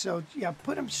 Anyway, so yeah,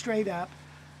 put them straight up.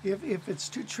 If it's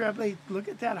too trebly, look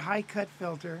at that high cut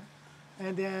filter,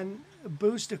 and then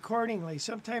boost accordingly.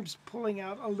 Sometimes pulling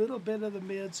out a little bit of the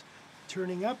mids,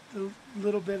 turning up the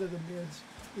little bit of the mids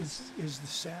is the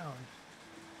sound.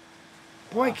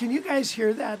 Boy, wow. Can you guys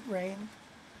hear that rain?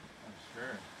 I'm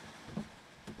sure.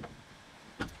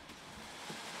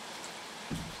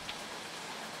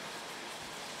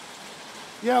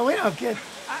 Yeah, we don't get.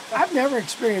 I've never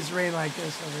experienced rain like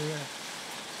this over here.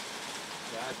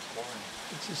 Yeah, it's pouring.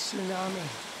 It's a tsunami.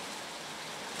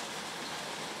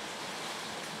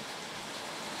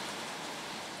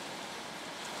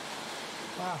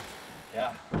 Wow.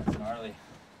 Yeah, it's gnarly.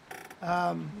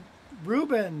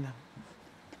 Ruben,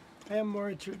 I am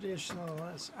more traditional.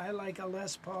 I like a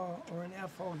Les Paul or an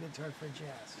F-hole guitar for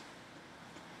jazz.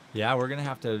 Yeah, we're gonna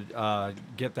have to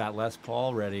get that Les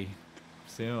Paul ready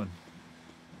soon.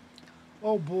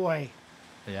 Oh boy.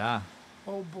 Yeah.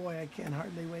 Oh boy, I can't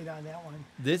hardly wait on that one.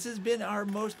 This has been our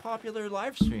most popular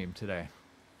live stream today.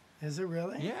 Is it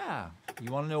really? Yeah.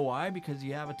 You want to know why? Because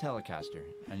you have a Telecaster,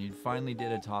 and you finally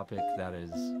did a topic that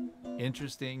is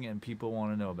interesting and people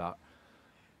want to know about.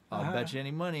 I'll bet you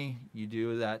any money you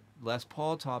do that Les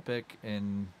Paul topic,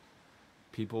 and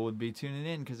people would be tuning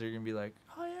in because they're going to be like,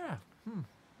 oh, yeah,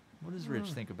 what does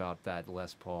Rich think about that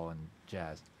Les Paul and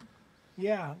jazz?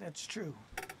 Yeah, that's true.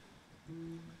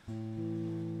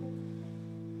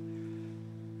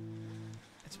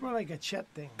 It's more like a Chet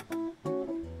thing.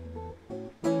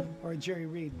 Or a Jerry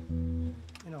Reed,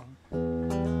 you know.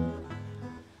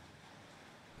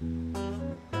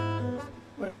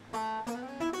 Well,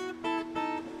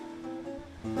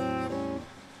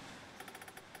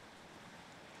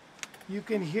 You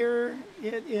can hear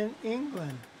it in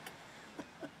England.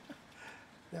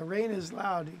 The rain is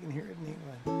loud. You can hear it in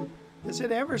England. Does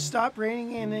it ever stop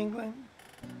raining in England?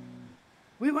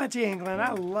 We went to England.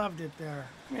 I loved it there.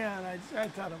 Man, I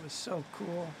thought it was so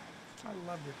cool. I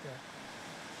loved it there.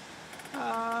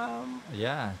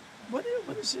 Yeah. What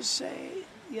does this say?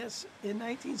 Yes, in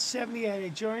 1978, I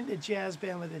joined a jazz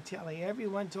band with a telly.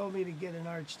 Everyone told me to get an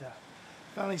archtop.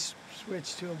 Finally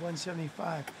switched to a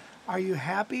 175. Are you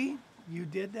happy you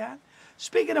did that?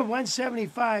 Speaking of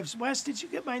 175s, Wes, did you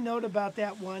get my note about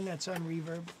that one that's on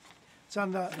reverb? It's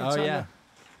on the.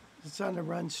 It's on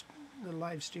the the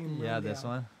live stream. Yeah, rundown. this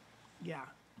one. Yeah.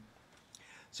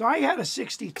 So I had a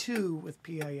 62 with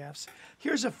PAFs.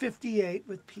 Here's a 58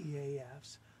 with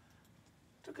PAFs.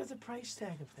 Look at the price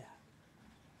tag of that.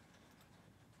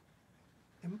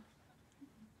 And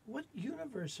what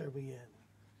universe are we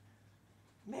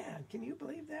in? Man, can you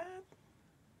believe that?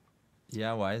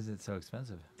 Yeah, why is it so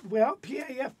expensive? Well,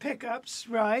 PAF pickups,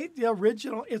 right? The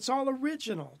original. It's all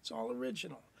original. It's all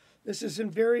original. This is in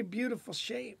very beautiful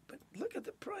shape, but look at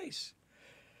the price.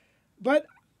 But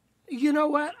you know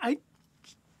what? I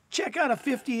check out a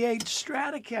 58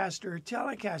 Stratocaster or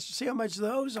Telecaster. See how much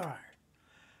those are.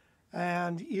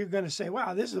 And you're going to say,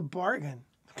 wow, this is a bargain.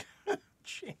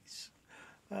 Jeez.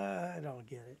 I don't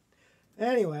get it.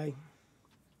 Anyway.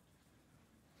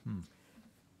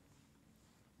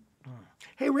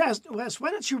 Hey, Wes, why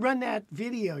don't you run that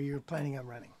video you're planning on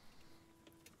running?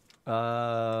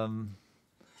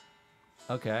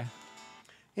 Okay.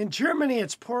 In Germany,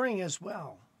 it's pouring as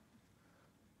well.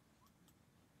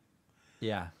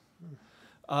 Yeah.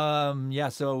 Yeah,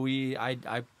 so we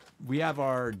have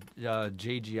our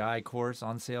JGI course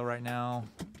on sale right now.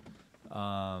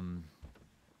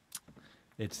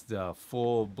 It's the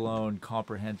full-blown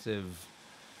comprehensive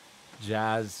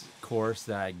jazz course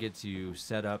that gets you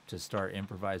set up to start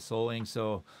improvised soloing.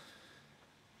 So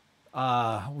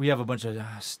we have a bunch of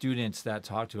students that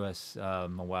talked to us a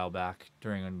while back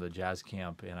during the jazz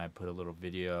camp, and I put a little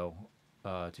video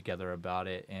together about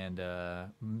it. And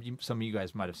some of you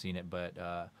guys might have seen it, but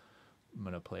I'm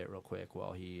going to play it real quick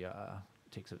while he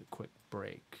takes a quick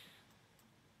break.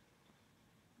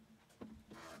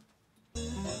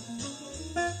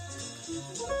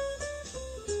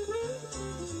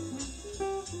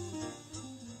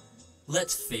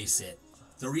 Let's face it,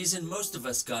 the reason most of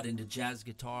us got into jazz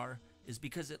guitar is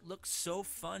because it looks so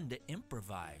fun to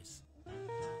improvise.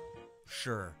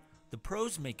 Sure, the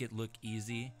pros make it look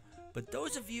easy, but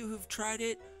those of you who've tried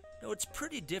it know it's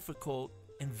pretty difficult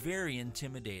and very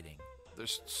intimidating.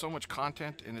 There's so much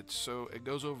content and it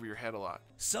goes over your head a lot.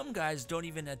 Some guys don't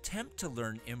even attempt to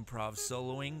learn improv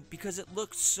soloing because it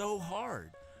looks so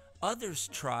hard. Others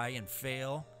try and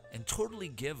fail and totally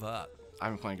give up.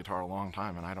 I've been playing guitar a long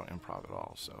time and I don't improv at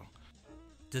all, so.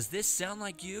 Does this sound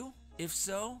like you? If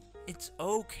so, it's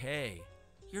okay.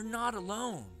 You're not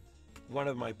alone. One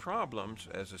of my problems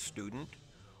as a student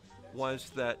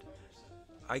was that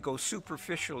I go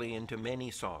superficially into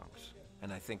many songs,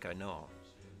 and I think I know.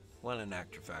 Well, in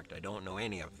actual fact, I don't know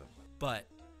any of them. But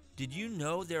did you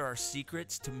know there are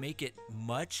secrets to make it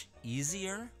much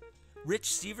easier? Rich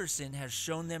Severson has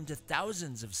shown them to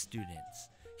thousands of students.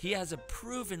 He has a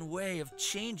proven way of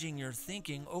changing your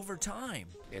thinking over time.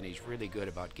 And he's really good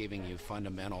about giving you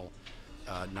fundamental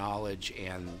knowledge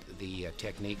and the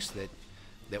techniques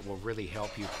that will really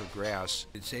help you progress.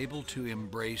 It's able to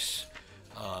embrace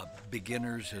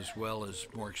beginners as well as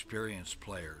more experienced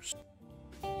players.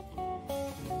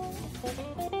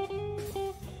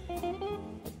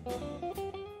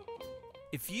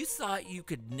 If you thought you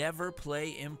could never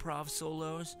play improv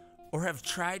solos or have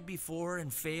tried before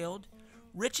and failed,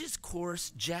 Rich's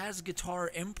course, Jazz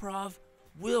Guitar Improv,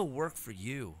 will work for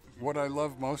you. What I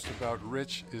love most about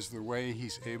Rich is the way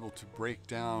he's able to break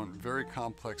down very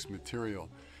complex material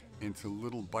into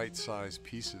little bite-sized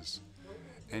pieces.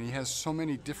 And he has so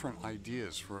many different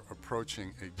ideas for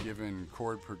approaching a given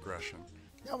chord progression.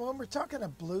 Now, when we're talking a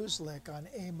blues lick on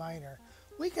A minor,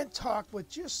 we can talk with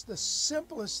just the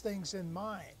simplest things in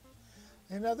mind.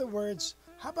 In other words,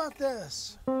 how about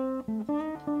this?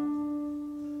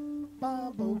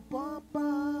 Ba, bo, ba,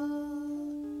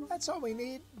 ba. That's all we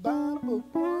need. Ba, bo,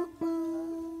 ba,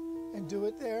 ba. And do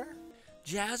it there.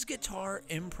 Jazz Guitar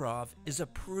Improv is a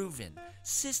proven,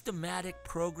 systematic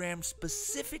program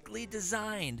specifically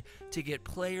designed to get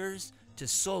players to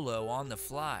solo on the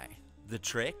fly. The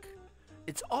trick?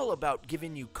 It's all about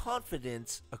giving you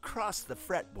confidence across the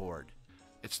fretboard.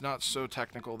 It's not so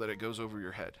technical that it goes over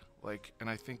your head. And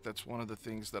I think that's one of the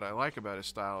things that I like about his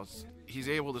style. Is he's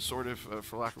able to sort of,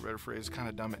 for lack of a better phrase, kind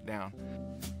of dumb it down.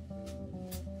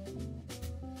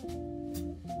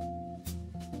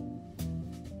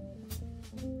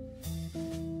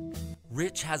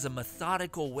 Rich has a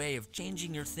methodical way of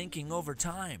changing your thinking over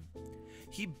time.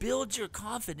 He builds your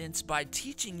confidence by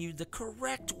teaching you the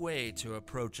correct way to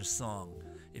approach a song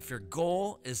if your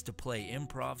goal is to play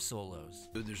improv solos.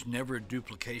 There's never a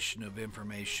duplication of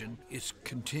information. It's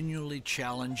continually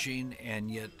challenging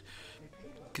and yet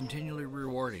continually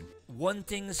rewarding. One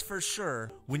thing is for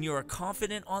sure, when you are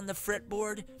confident on the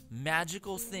fretboard,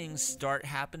 magical things start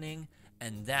happening,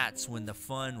 and that's when the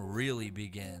fun really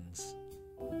begins.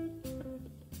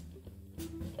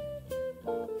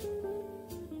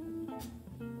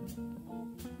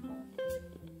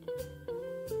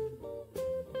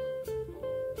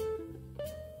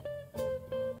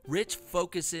 Rich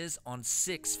focuses on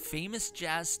 6 famous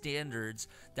jazz standards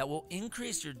that will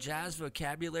increase your jazz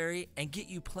vocabulary and get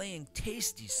you playing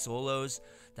tasty solos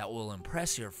that will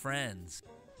impress your friends.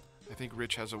 I think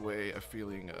Rich has a way of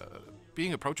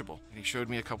being approachable. He showed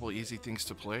me a couple of easy things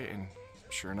to play, and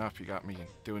sure enough, he got me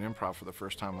doing improv for the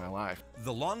first time in my life.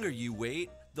 The longer you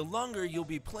wait, the longer you'll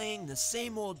be playing the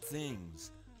same old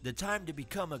things. The time to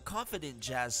become a confident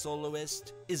jazz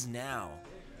soloist is now.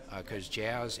 Because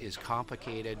jazz is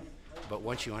complicated, but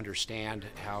once you understand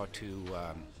how to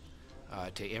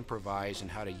improvise and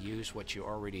how to use what you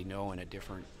already know in a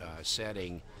different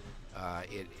setting,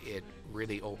 it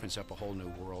really opens up a whole new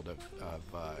world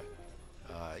of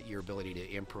your ability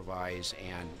to improvise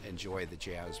and enjoy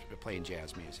playing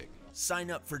jazz music.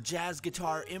 Sign up for Jazz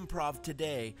Guitar Improv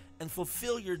today and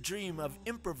fulfill your dream of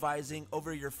improvising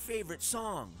over your favorite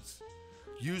songs.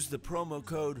 Use the promo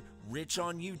code RICH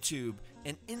on YouTube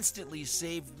and instantly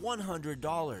save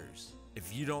 $100.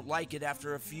 If you don't like it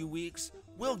after a few weeks,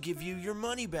 we'll give you your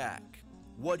money back.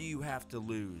 What do you have to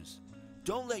lose?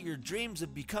 Don't let your dreams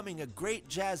of becoming a great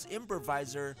jazz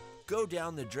improviser go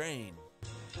down the drain.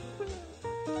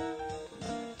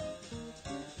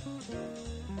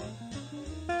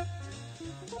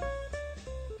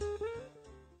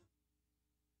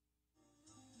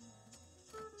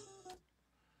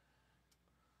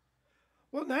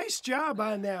 Well, nice job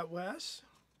on that, Wes.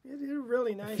 You did a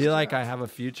really nice job. I feel like I have a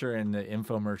future in the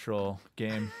infomercial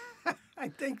game. I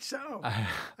think so.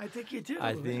 I think you do.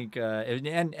 I think,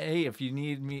 and hey, if you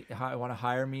need me, want to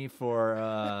hire me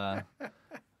for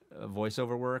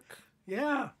voiceover work,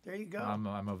 yeah, there you go.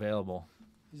 I'm available.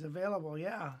 He's available,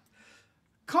 yeah.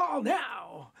 Call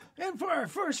now, and for our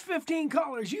first 15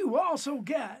 callers, you also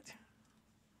get.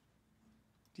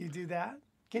 Do you do that?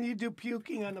 Can you do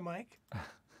puking on the mic?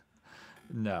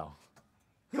 No.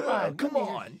 Come on, come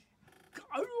on.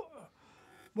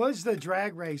 What's the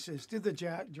drag races? Do the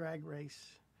drag race.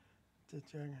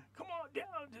 Come on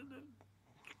down to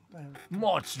the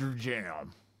Monster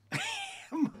Jam.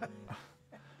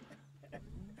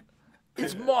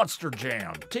 It's Monster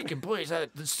Jam, taking place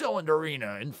at the Cylinder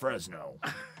Arena in Fresno.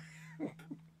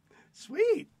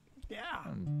 Sweet. Yeah.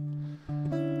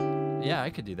 Yeah,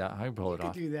 I could do that. I could pull it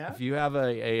off. Do that. If you have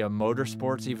a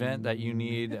motorsports event that you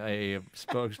need a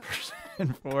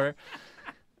spokesperson for,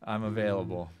 I'm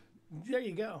available. There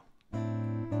you go.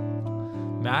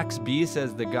 Max B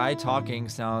says the guy talking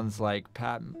sounds like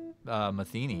Pat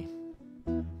Metheny.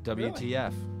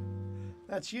 WTF?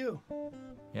 That's you.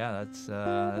 Yeah,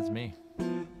 that's me.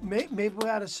 Maybe we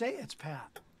ought to say it's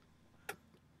Pat.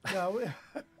 No.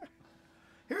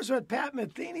 Here's what Pat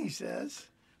Metheny says.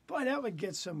 Boy, that would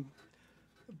get some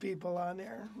people on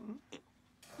there.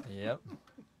 Yep.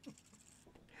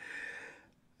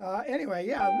 Anyway,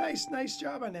 yeah, nice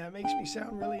job on that. Makes me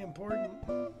sound really important.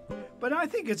 But I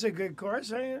think it's a good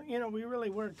course. We really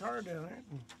worked hard on it.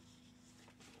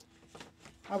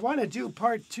 I want to do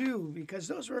part 2 because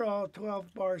those were all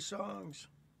 12-bar songs.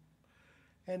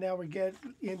 And now we get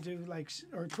into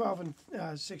 12 and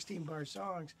 16-bar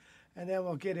songs. And then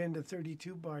we'll get into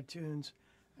 32-bar tunes.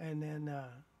 And then,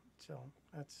 so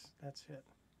that's it.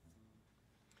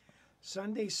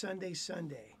 Sunday. Sunday.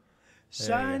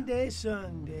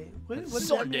 What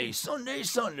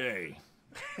Sunday.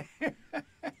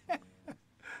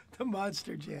 The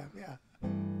Monster Jam, yeah.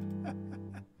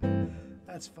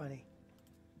 That's funny.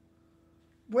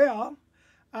 Well,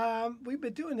 we've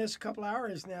been doing this a couple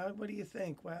hours now. What do you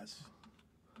think, Wes?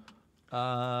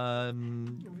 Yeah,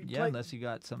 unless you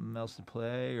got something else to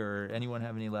play or anyone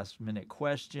have any last-minute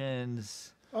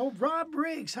questions. Oh, Rob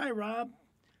Briggs. Hi, Rob.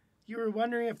 You were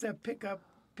wondering if that pick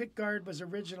guard was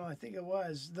original. I think it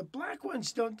was. The black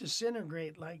ones don't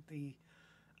disintegrate like the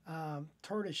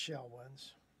tortoiseshell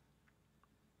ones.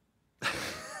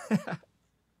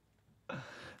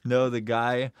 No, the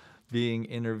guy being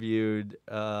interviewed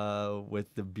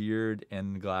with the beard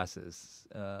and glasses.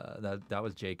 That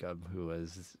was Jacob, who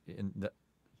was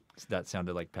that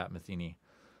sounded like Pat Metheny.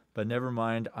 But never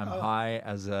mind, I'm high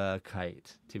as a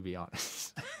kite, to be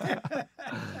honest.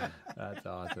 That's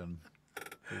awesome,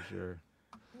 for sure.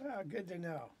 Oh, good to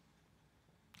know.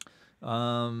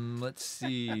 Let's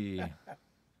see.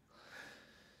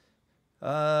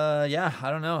 Yeah, I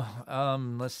don't know.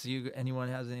 Let's see. Anyone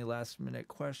has any last minute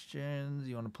questions?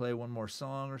 You want to play one more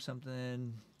song or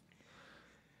something?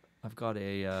 I've got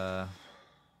a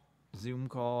Zoom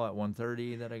call at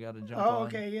 1:30 that I got to jump on. Oh,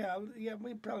 okay, yeah,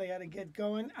 we probably ought to get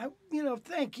going.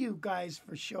 Thank you guys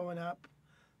for showing up.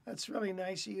 That's really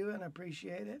nice of you, and I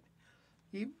appreciate it.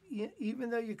 Even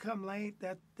though you come late,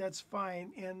 that's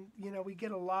fine. And we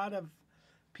get a lot of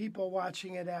people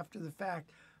watching it after the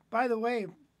fact. By the way,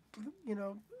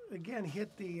 again,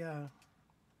 hit the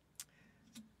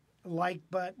like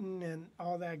button and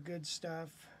all that good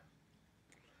stuff.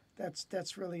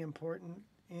 That's really important.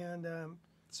 And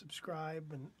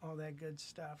subscribe and all that good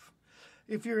stuff.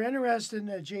 If you're interested in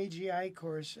a JGI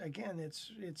course, again,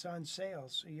 it's on sale,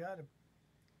 so you ought to.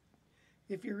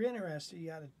 If you're interested, you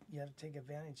ought to take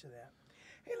advantage of that.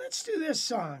 Hey, let's do this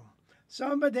song,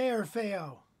 Samba de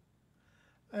Orfeo.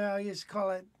 I used to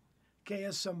call it Que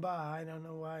es Samba. I don't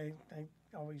know why I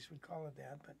always would call it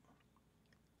that, but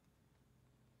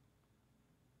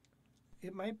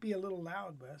it might be a little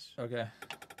loud, Wes. Okay.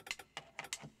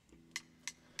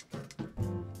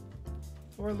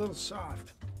 Or a little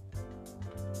soft.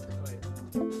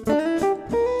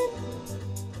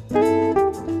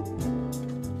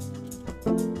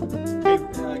 Hey,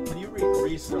 can you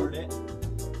restart it?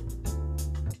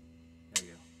 There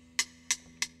you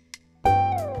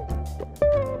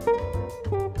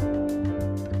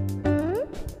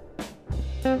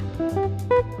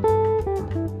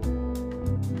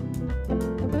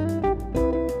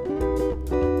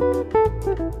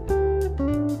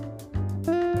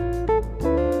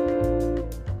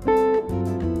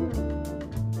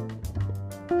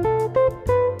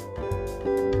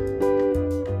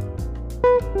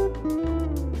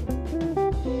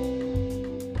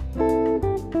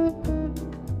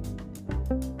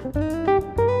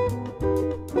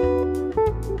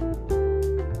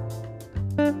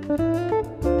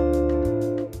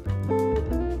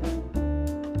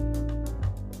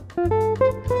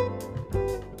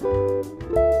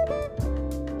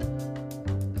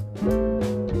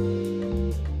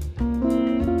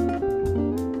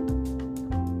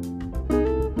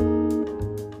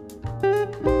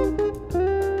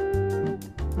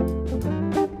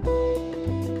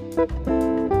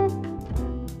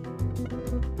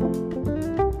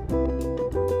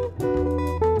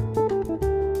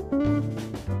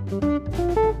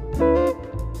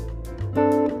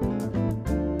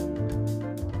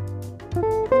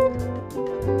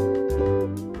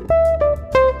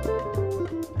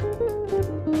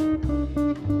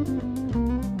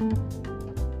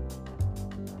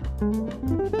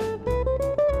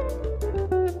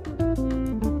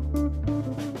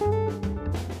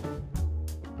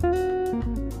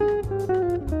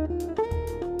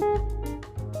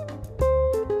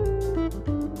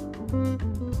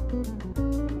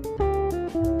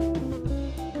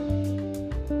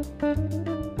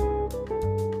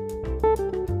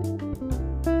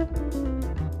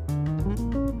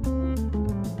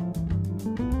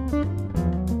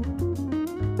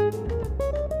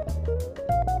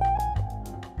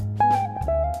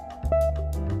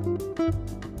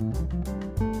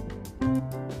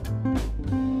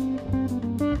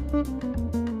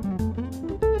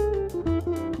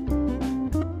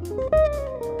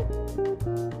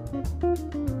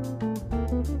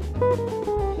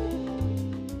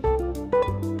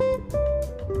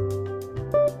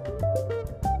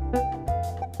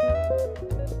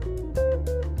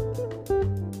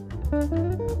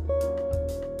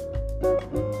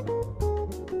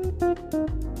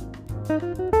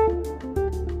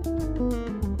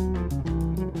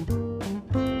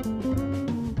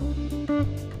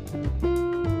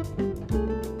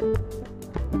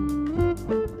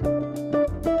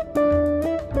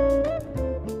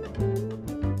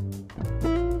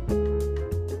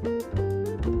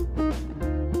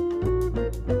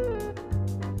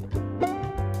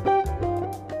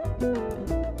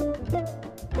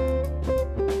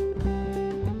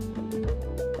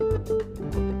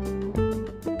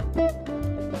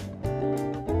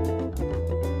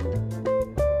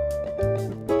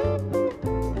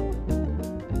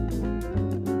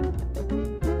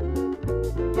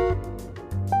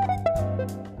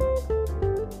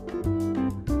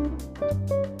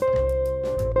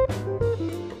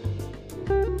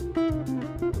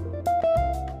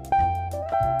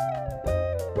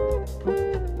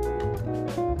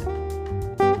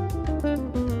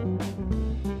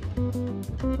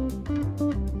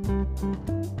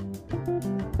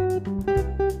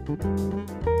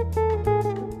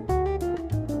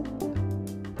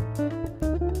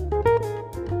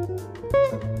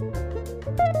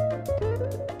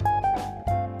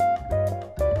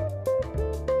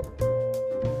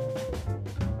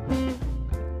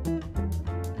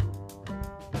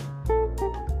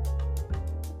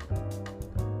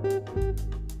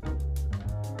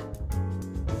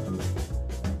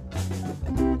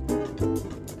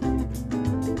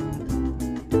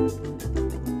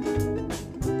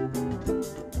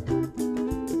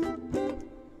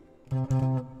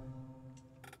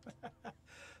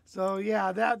So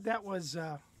yeah, that was.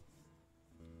 There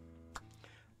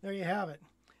you have it.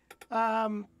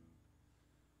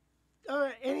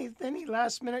 Any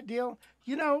last minute deal?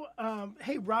 You know,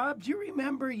 hey Rob, do you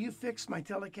remember you fixed my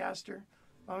Telecaster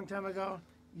a long time ago?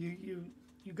 You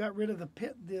got rid of the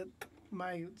pit.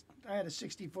 I had a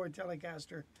 '64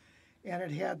 Telecaster, and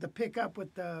it had the pickup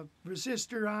with the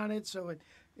resistor on it, so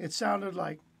it sounded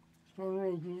like.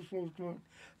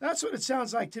 That's what it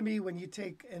sounds like to me when you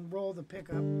take and roll the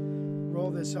pickup, roll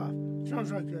this off. It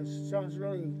sounds like this. Sounds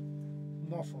really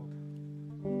muffled.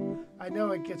 I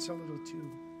know it gets a little too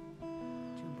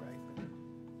bright.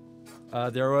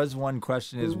 But... There was one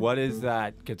question: is what is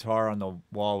that guitar on the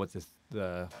wall with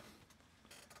the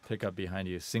pickup behind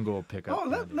you? Single pickup. Oh,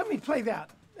 let me play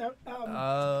that.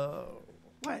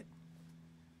 What?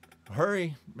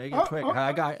 Hurry, make it quick.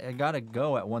 I gotta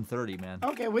go at 1:30, man.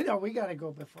 Okay, we gotta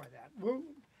go before that.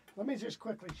 Let me just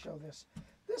quickly show this.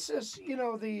 This is, you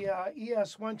know, the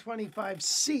ES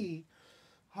 125C.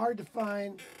 Hard to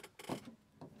find,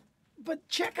 but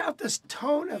check out this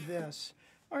tone of this.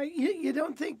 All right, you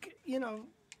don't think, you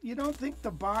don't think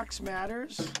the box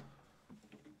matters?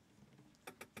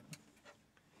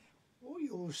 Oh,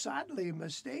 you're sadly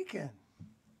mistaken.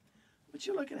 What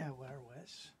you looking at,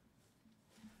 Wes?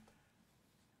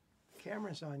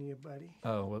 Camera's on you, buddy.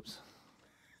 Oh, whoops.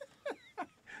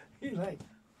 You're like,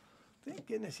 thank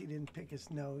goodness he didn't pick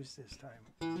his nose this time.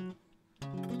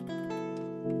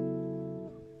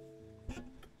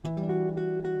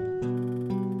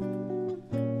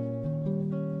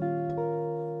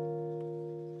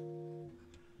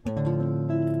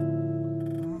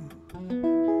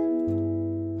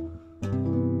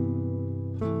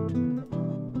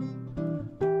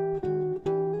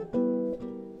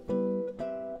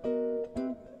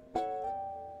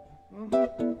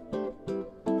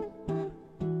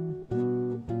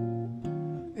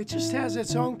 It just has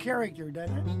its own character,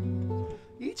 doesn't it?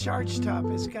 Each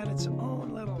archtop has got its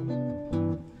own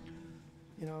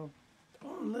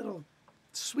little,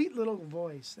 sweet little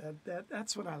voice.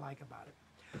 That's what I like about it.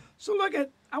 So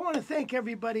I want to thank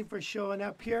everybody for showing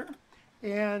up here.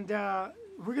 And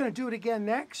we're going to do it again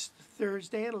next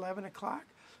Thursday at 11 o'clock.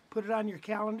 Put it on your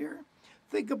calendar.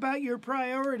 Think about your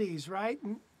priorities, right?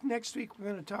 And next week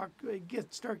we're going to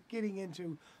start getting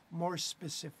into more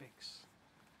specifics.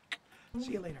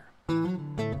 See you later.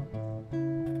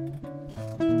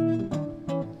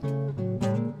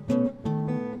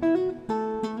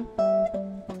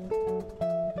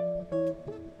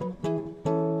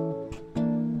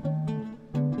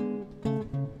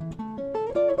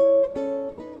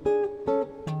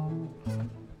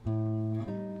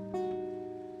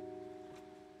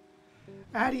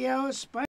 Adios. Bye.